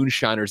Online's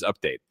Moonshiners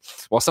update.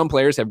 While some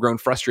players have grown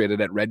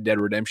frustrated at Red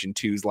Dead Redemption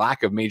 2's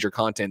lack of major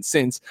content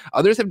since,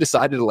 others have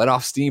decided to let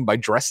off steam by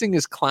dressing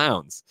as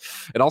clowns.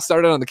 It all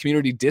started on the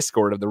community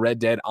Discord of the Red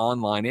Dead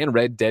Online and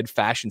Red Dead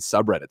fashion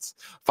subreddits.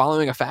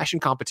 Following a fashion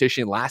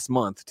competition last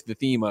month to the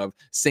theme of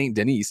Saint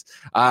Denis,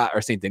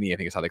 or Saint Denis, I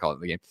think is how they call it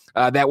in the game,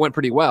 that went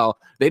pretty well.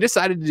 They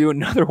decided to do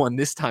another one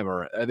this time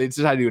around.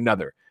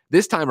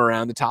 This time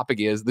around, the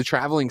topic is the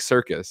traveling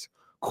circus.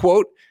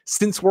 Quote,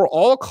 since we're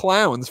all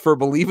clowns for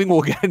believing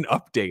we'll get an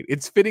update,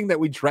 it's fitting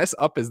that we dress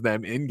up as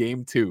them in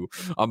game 2.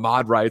 A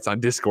mod writes on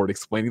Discord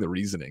explaining the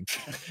reasoning.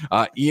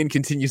 Ian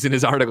continues in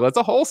his article, it's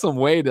a wholesome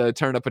way to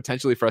turn a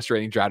potentially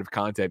frustrating drought of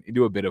content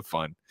into a bit of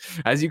fun.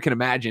 As you can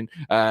imagine,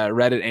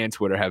 Reddit and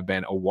Twitter have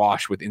been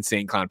awash with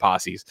insane clown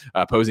posses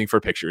posing for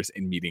pictures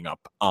and meeting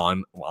up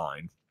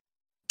online.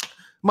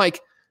 Mike,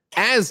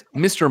 as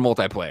Mr.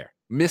 Multiplayer,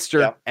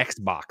 Mr.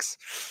 Xbox,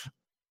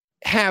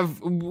 have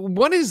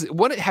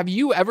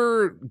you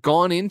ever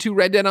gone into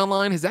Red Dead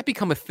Online? Has that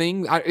become a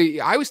thing?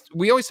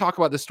 We always talk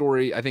about the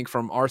story, I think,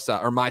 from our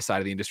side or my side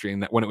of the industry,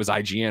 and that when it was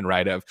IGN,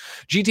 right, of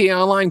GTA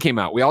Online came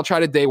out, we all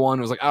tried it day one.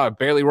 It was like, oh, it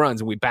barely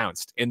runs, and we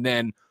bounced. And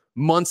then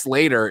months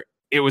later,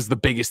 it was the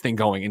biggest thing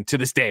going, and to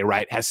this day,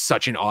 right, has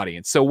such an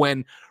audience. So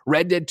when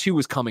Red Dead 2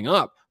 was coming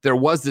up, there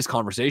was this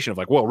conversation of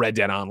like, well, Red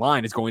Dead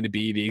Online is going to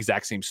be the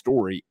exact same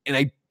story,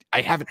 and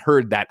I haven't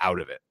heard that out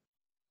of it.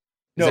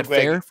 Is that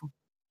fair?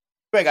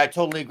 Greg, I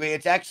totally agree.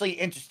 It's actually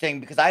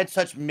interesting because I had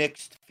such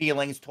mixed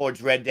feelings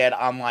towards Red Dead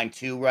Online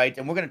 2, right?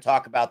 And we're going to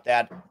talk about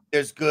that.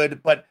 There's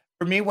good. But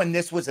for me, when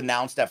this was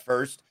announced at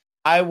first,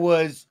 I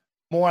was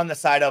more on the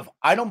side of,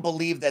 I don't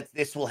believe that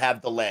this will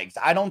have the legs.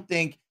 I don't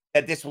think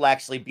that this will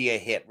actually be a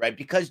hit, right?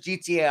 Because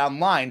GTA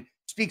Online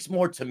speaks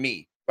more to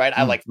me, right?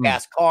 I like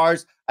fast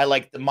cars. I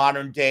like the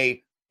modern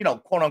day,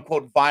 quote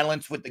unquote,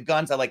 violence with the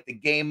guns. I like the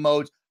game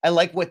modes. I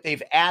like what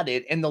they've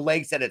added and the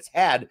legs that it's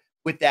had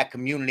with that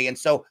community. And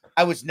so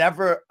I was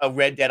never a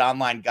Red Dead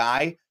Online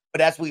guy,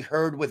 but as we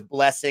heard with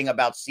Blessing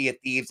about Sea of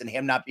Thieves and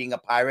him not being a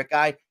pirate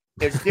guy,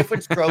 there's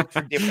different strokes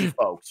for different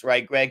folks,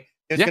 right, Greg?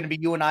 There's going to be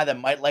you and I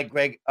that might like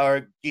Greg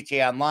or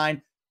GTA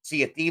Online.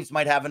 Sea of Thieves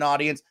might have an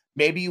audience.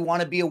 Maybe you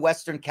want to be a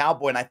Western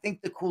cowboy. And I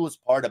think the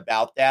coolest part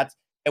about that,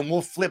 and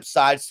we'll flip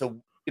sides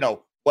to,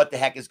 what the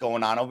heck is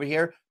going on over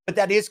here, but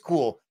that is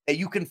cool that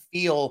you can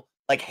feel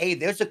like, hey,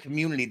 there's a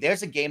community.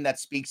 There's a game that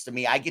speaks to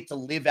me. I get to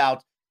live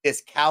out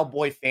this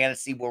cowboy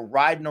fantasy. We're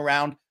riding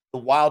around the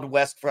Wild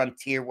West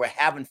frontier. We're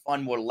having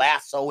fun. We're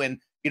lassoing,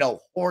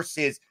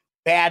 horses,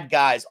 bad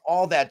guys,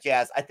 all that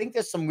jazz. I think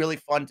there's some really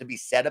fun to be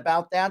said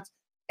about that.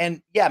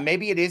 And yeah,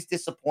 maybe it is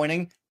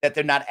disappointing that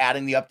they're not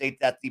adding the update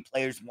that the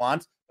players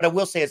want. But I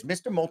will say, as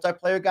Mr.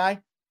 Multiplayer guy,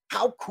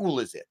 how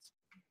cool is it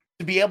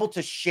to be able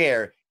to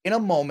share in a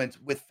moment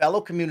with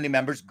fellow community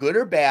members, good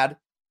or bad,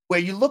 where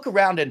you look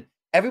around and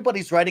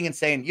everybody's writing and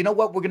saying, you know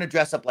what, we're going to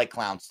dress up like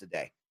clowns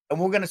today and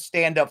we're going to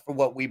stand up for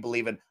what we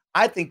believe in.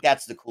 I think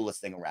that's the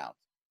coolest thing around.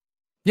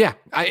 Yeah.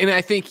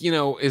 I think,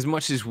 as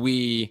much as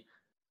we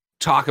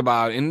talk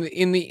about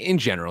in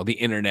general, the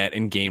internet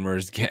and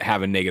gamers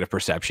have a negative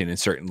perception in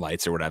certain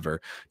lights or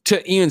whatever,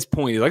 to Ian's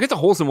point, like it's a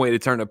wholesome way to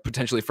turn a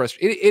potentially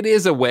frustrated. It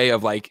is a way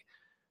of like,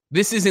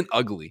 this isn't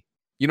ugly.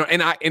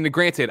 And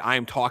granted, I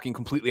am talking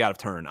completely out of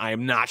turn. I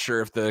am not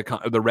sure if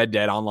the Red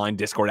Dead Online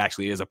Discord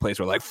actually is a place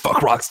where like, fuck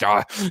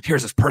Rockstar,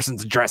 here's this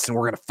person's address and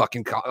we're going to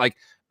fucking call. Like,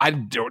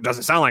 it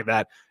doesn't sound like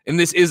that. And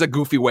this is a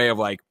goofy way of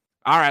like,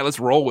 all right, let's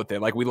roll with it.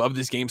 Like, we love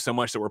this game so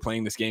much that we're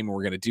playing this game and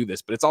we're going to do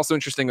this. But it's also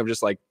interesting of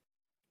just like,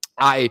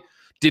 I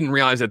didn't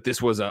realize that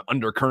this was an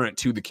undercurrent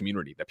to the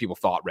community, that people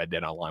thought Red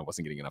Dead Online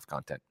wasn't getting enough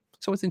content.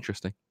 So it's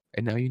interesting.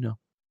 And now you know.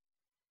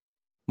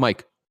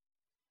 Mike,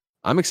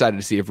 I'm excited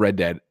to see if Red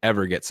Dead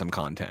ever gets some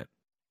content,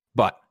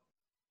 but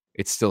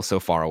it's still so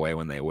far away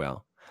when they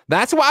will.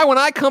 That's why when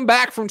I come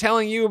back from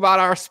telling you about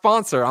our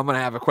sponsor, I'm going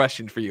to have a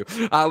question for you.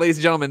 Ladies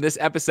and gentlemen, this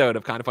episode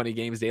of Kinda Funny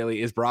Games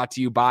Daily is brought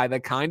to you by the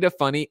Kinda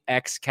Funny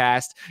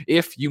Xcast.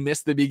 If you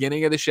missed the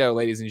beginning of the show,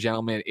 ladies and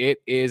gentlemen, it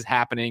is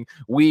happening.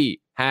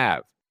 We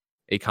have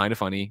a Kinda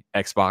Funny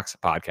Xbox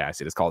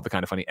podcast. It is called the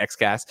Kinda Funny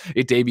Xcast.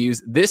 It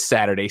debuts this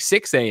Saturday,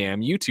 6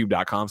 a.m.,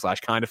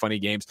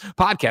 youtube.com/kindoffunnygames,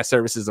 podcast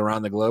services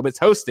around the globe. It's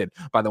hosted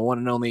by the one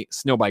and only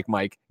Snowbike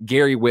Mike,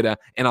 Gary Whitta,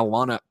 and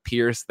Alana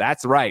Pierce.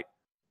 That's right.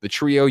 The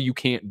trio you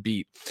can't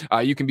beat.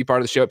 You can be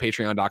part of the show at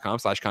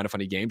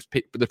patreon.com/kindoffunnygames.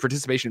 The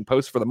participation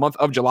posts for the month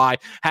of July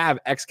have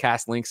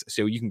Xcast links,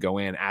 so you can go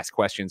in, ask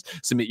questions,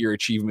 submit your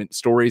achievement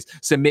stories,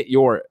 submit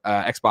your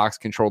Xbox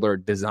controller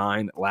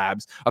design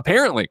labs.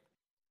 Apparently,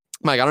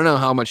 Mike, I don't know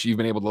how much you've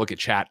been able to look at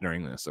chat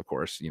during this, of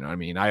course. You know what I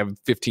mean? I have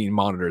 15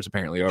 monitors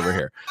apparently over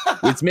here.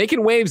 It's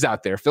making waves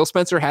out there. Phil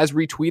Spencer has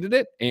retweeted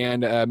it,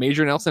 and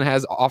Major Nelson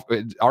has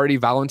already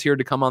volunteered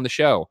to come on the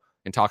show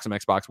and talk some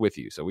Xbox with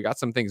you. So we got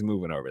some things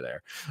moving over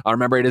there.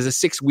 Remember, it is a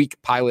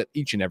 6-week pilot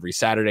each and every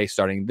Saturday,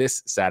 starting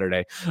this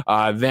Saturday.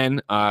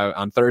 Then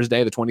on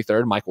Thursday, the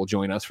 23rd, Mike will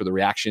join us for the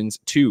reactions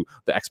to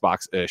the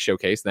Xbox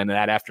showcase. Then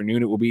that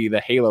afternoon, it will be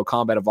the Halo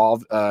Combat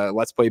Evolved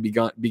Let's Play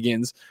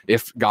begins,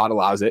 if God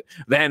allows it.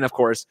 Then, of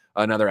course,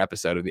 another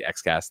episode of the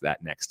Xcast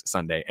that next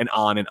Sunday, and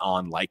on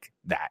like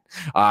that.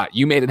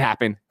 You made it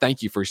happen.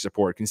 Thank you for your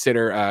support.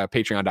 Consider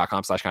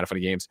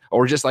patreon.com/kindoffunnygames,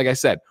 or just like I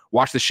said,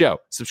 watch the show,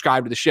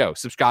 subscribe to the show,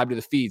 subscribe to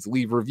the feeds,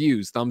 leave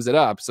reviews, thumbs it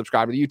up,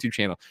 subscribe to the YouTube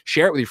channel,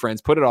 share it with your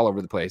friends, put it all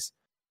over the place,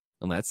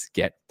 and let's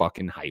get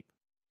fucking hype.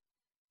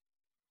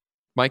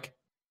 Mike,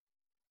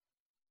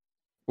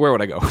 where would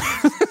I go?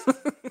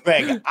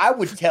 Greg, I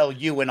would tell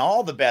you and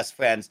all the best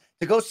friends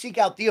to go seek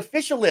out the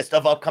official list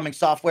of upcoming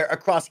software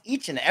across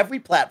each and every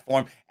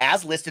platform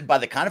as listed by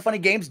the Kinda Funny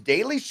Games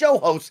daily show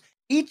hosts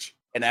each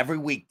and every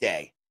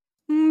weekday.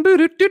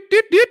 Yeah.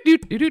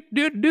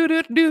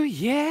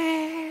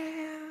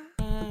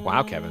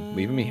 Wow, Kevin,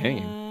 leaving me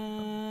hanging.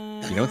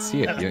 You don't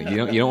see it.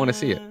 You don't want to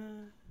see it.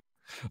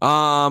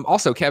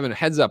 Also, Kevin,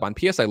 heads up on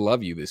PS I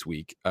Love You this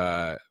week.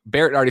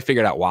 Barrett already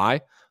figured out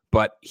why,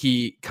 but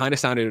he kind of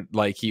sounded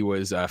like he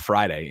was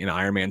Friday in an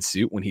Iron Man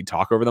suit when he'd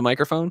talk over the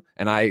microphone,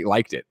 and I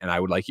liked it, and I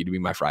would like you to be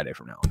my Friday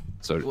from now on.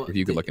 So if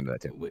you could look into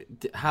that too.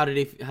 How did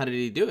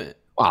he do it?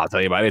 Well, I'll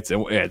tell you about it.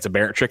 It's a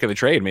Barrett trick of the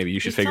trade. Maybe you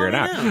should figure it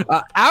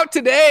out. Out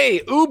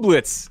today,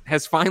 Ooblets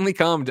has finally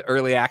come to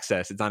early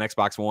access. It's on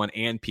Xbox One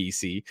and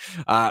PC.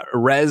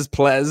 Res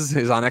Plez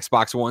is on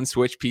Xbox One,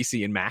 Switch,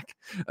 PC, and Mac.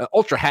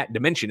 Ultra Hat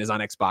Dimension is on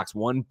Xbox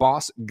One.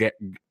 Boss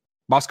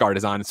Guard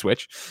is on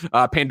Switch.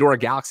 Pandora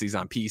Galaxy is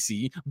on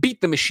PC. Beat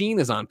the Machine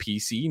is on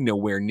PC.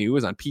 Nowhere New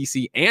is on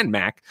PC and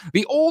Mac.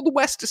 The Old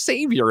West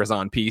Savior is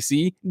on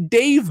PC.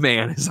 Dave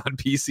Man is on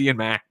PC and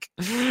Mac.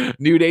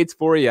 New dates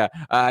for you.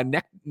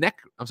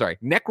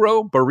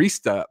 Necro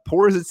Barista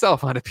pours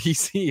itself on a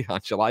PC on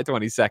July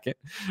 22nd.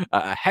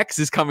 Hex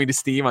is coming to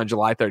Steam on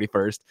July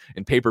 31st.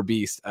 And Paper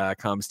Beast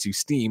comes to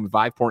Steam,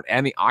 Viveport,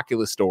 and the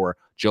Oculus Store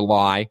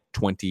July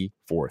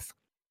 24th.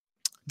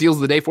 Deals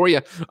of the day for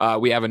you.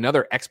 We have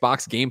another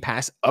Xbox Game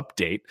Pass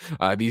update.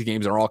 These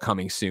games are all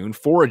coming soon.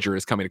 Forager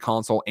is coming to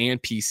console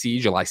and PC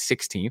July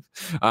 16th.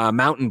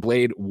 Mountain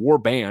Blade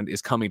Warband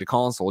is coming to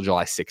console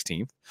July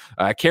 16th.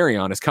 Carry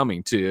On is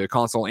coming to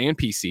console and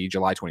PC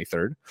July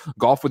 23rd.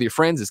 Golf with Your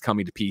Friends is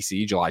coming to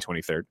PC July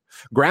 23rd.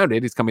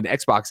 Grounded is coming to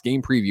Xbox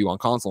Game Preview on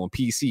console and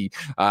PC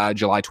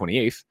July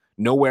 28th.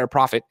 Nowhere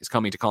Profit is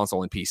coming to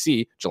console and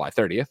PC July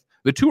 30th.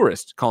 The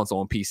Tourist,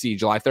 console and PC,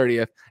 July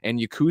 30th. And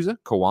Yakuza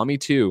Kiwami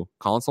 2,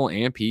 console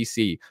and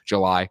PC,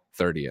 July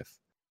 30th.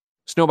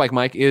 Snowbike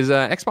Mike, is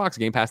Xbox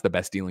Game Pass the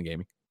best deal in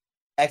gaming?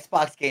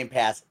 Xbox Game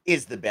Pass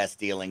is the best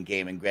deal in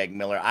gaming, Greg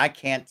Miller. I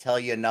can't tell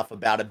you enough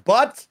about it,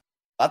 but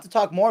I'll have to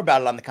talk more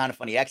about it on the Kinda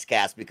Funny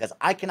Xcast because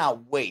I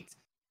cannot wait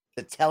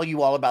to tell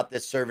you all about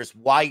this service,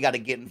 why you got to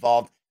get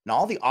involved, and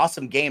all the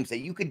awesome games that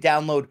you could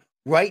download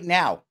right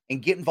now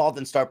and get involved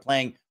and start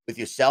playing with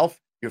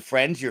yourself, your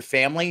friends, your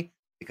family,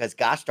 because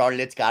gosh darn it,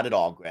 it's got it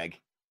all, Greg.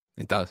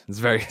 It does. It's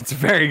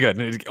very good.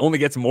 And it only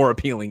gets more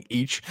appealing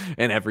each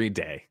and every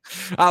day.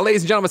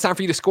 Ladies and gentlemen, it's time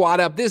for you to squad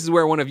up. This is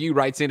where one of you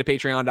writes into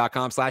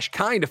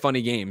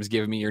patreon.com/kindafunnygames.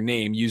 Give me your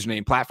name,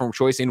 username, platform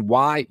choice, and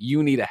why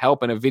you need a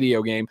help in a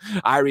video game.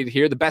 I read it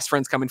here. The best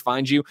friends come and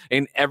find you,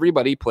 and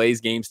everybody plays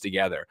games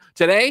together.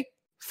 Today,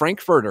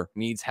 Frankfurter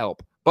needs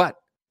help, but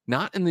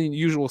not in the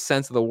usual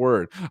sense of the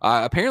word.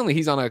 Apparently,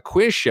 he's on a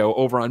quiz show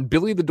over on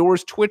Billy the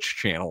Door's Twitch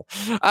channel.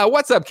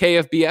 What's up,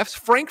 KFBFs?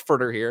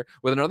 Frankfurter here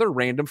with another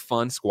random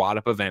fun squad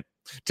up event.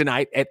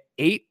 Tonight at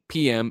 8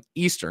 p.m.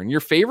 Eastern, your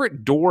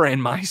favorite door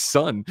and my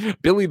son,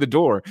 Billy the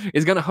Door,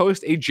 is going to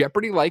host a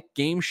Jeopardy-like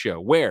game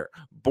show where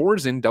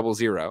Borzen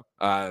 00,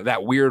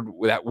 that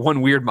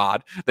one weird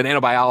mod, the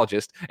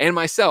nanobiologist, and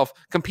myself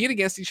compete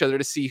against each other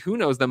to see who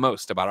knows the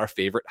most about our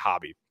favorite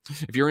hobby.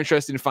 If you're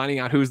interested in finding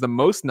out who's the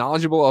most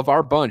knowledgeable of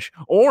our bunch,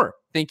 or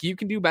think you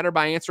can do better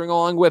by answering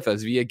along with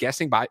us via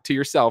guessing to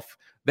yourself,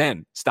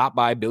 then stop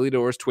by Billy the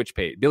Door's Twitch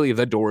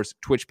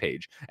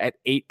page at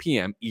 8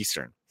 p.m.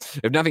 Eastern.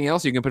 If nothing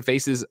else, you can put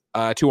faces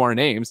to our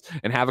names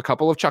and have a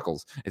couple of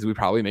chuckles as we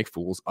probably make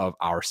fools of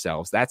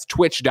ourselves. That's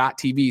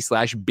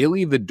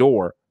twitch.tv/Billy the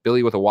Door,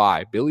 Billy with a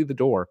Y, Billy the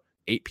Door,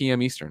 8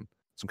 p.m. Eastern.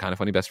 Some kind of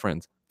funny best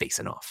friends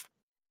facing off.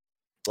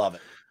 Love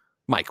it.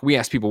 Mike, we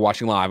asked people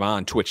watching live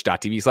on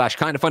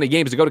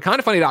twitch.tv/kindafunnygames to go to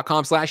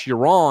kindafunny.com/you're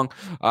wrong.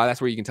 That's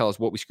where you can tell us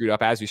what we screwed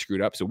up as we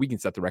screwed up so we can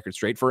set the record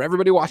straight for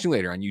everybody watching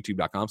later on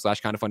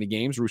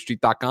youtube.com/kindafunnygames,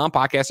 roostreet.com,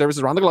 podcast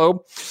services around the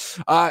globe.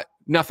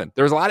 Nothing.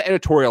 There was a lot of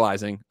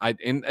editorializing,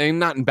 and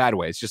not in bad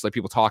ways, just like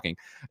people talking.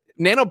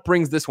 Nano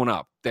brings this one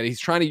up that he's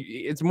trying to,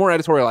 it's more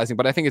editorializing,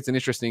 but I think it's an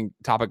interesting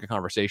topic of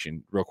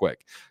conversation real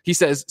quick. He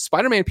says,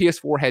 Spider-Man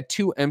PS4 had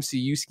 2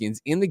 MCU skins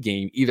in the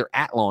game, either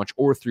at launch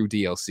or through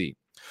DLC.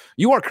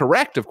 You are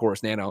correct, of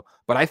course, Nano,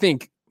 but I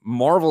think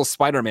Marvel's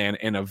Spider-Man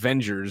and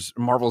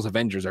Marvel's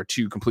Avengers are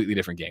 2 completely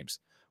different games,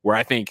 where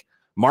I think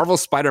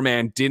Marvel's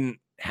Spider-Man didn't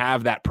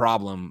have that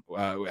problem.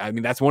 I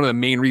mean, that's one of the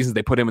main reasons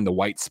they put him in the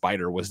White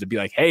Spider, was to be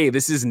like, hey,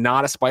 this is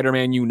not a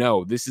Spider-Man,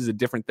 this is a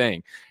different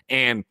thing.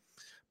 And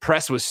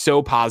press was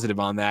so positive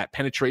on that.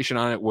 Penetration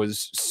on it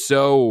was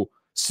so,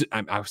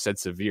 I said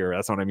severe.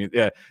 That's what I mean.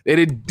 Yeah, it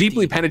had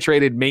deeply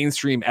penetrated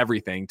mainstream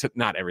everything,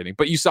 not everything,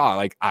 but you saw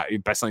like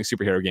best-selling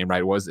superhero game,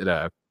 right? Was it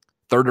a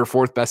 3rd or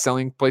 4th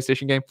best-selling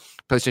PlayStation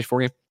 4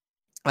 game?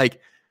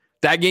 Like,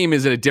 that game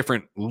is in a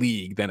different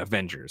league than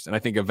Avengers. And I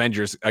think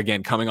Avengers,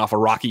 again, coming off a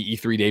rocky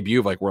E3 debut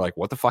of like, we're like,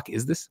 what the fuck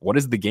is this? What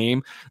is the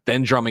game?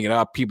 Then drumming it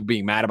up, people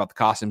being mad about the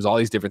costumes, all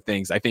these different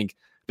things. I think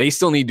they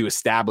still need to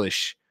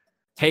establish,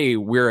 hey,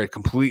 we're a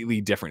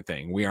completely different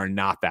thing. We are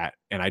not that.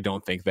 And I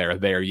don't think they're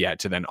there yet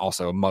to then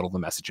also muddle the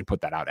message and put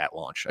that out at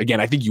launch.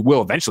 Again, I think you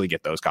will eventually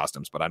get those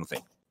costumes, but I don't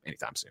think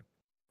anytime soon.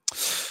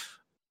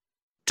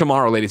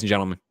 Tomorrow, ladies and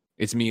gentlemen,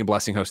 it's me and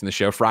Blessing hosting the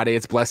show. Friday,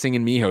 it's Blessing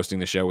and me hosting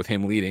the show with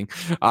him leading.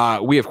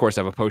 We, of course,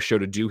 have a post show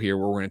to do here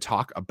where we're going to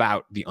talk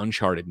about the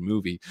Uncharted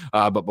movie.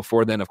 But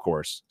before then, of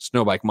course,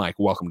 Snowbike Mike,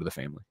 welcome to the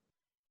family.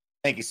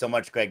 Thank you so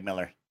much, Greg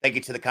Miller. Thank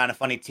you to the Kind of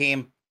Funny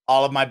team,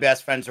 all of my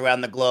best friends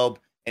around the globe,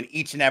 and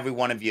each and every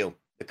one of you,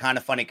 the Kind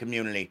of Funny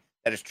community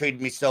that has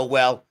treated me so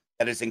well,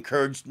 that has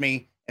encouraged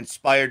me,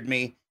 inspired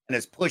me, and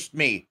has pushed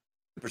me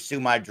to pursue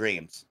my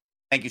dreams.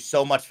 Thank you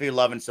so much for your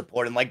love and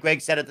support. And like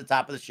Greg said at the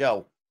top of the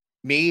show,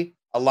 me,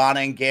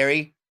 Alana, and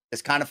Gary,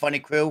 this Kind of Funny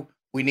crew,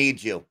 we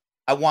need you.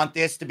 I want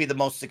this to be the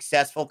most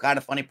successful Kind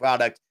of Funny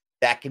product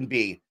that can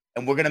be.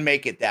 And we're going to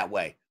make it that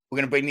way. We're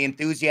going to bring the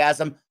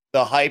enthusiasm,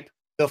 the hype,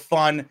 the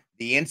fun,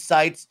 the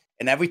insights,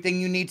 and everything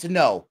you need to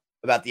know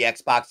about the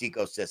Xbox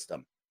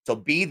ecosystem. So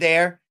be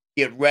there,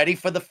 get ready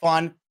for the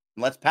fun,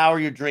 and let's power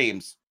your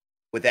dreams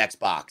with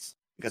Xbox.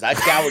 Because I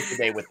showered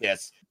today with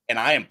this, and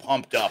I am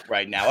pumped up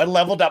right now. I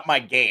leveled up my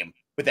game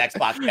with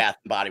Xbox Bath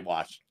and Body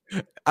Wash.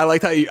 I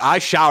liked how I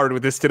showered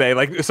with this today.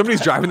 Like, if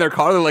somebody's driving their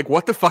car, they're like,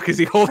 what the fuck is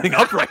he holding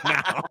up right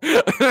now?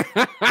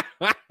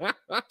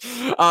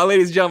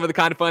 Ladies and gentlemen, the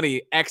Kind of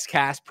Funny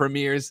XCast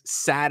premieres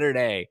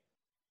Saturday,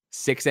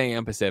 6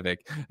 a.m.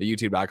 Pacific,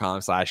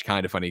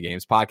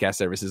 youtube.com/kindoffunnygames, podcast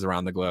services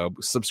around the globe.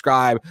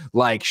 Subscribe,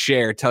 like,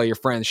 share, tell your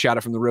friends, shout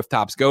it from the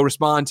rooftops. Go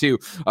respond to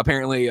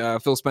apparently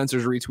Phil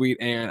Spencer's retweet,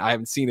 and I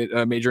haven't seen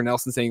it, Major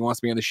Nelson saying he wants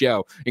to be on the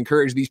show.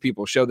 Encourage these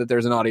people, show that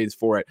there's an audience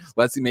for it.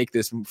 Let's make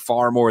this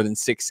far more than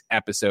 6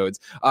 episodes.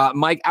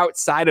 Mike,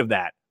 outside of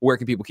that, where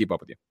can people keep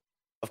up with you?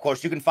 Of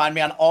course, you can find me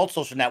on all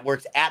social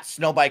networks at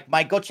Snowbike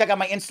Mike. Go check out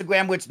my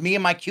Instagram, where it's me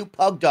and my cute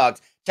pug dogs.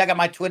 Check out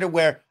my Twitter,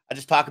 where I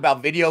just talk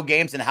about video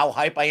games and how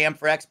hype I am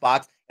for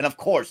Xbox. And of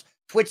course,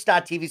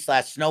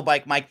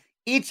 twitch.tv/Snowbike Mike.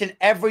 Each and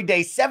every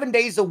day, 7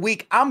 days a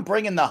week, I'm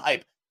bringing the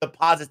hype, the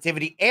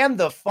positivity, and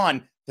the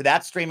fun to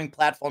that streaming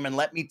platform. And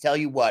let me tell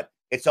you what,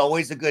 it's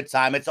always a good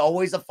time. It's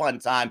always a fun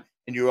time.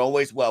 And you're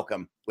always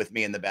welcome with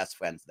me and the best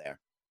friends there.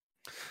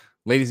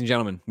 Ladies and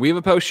gentlemen, we have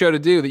a post show to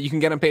do that you can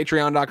get on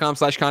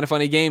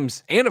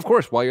patreon.com/kindoffunnygames. And of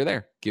course, while you're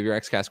there, give your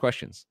XCast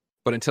questions.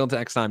 But until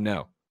next time,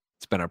 no,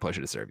 it's been our pleasure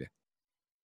to serve you.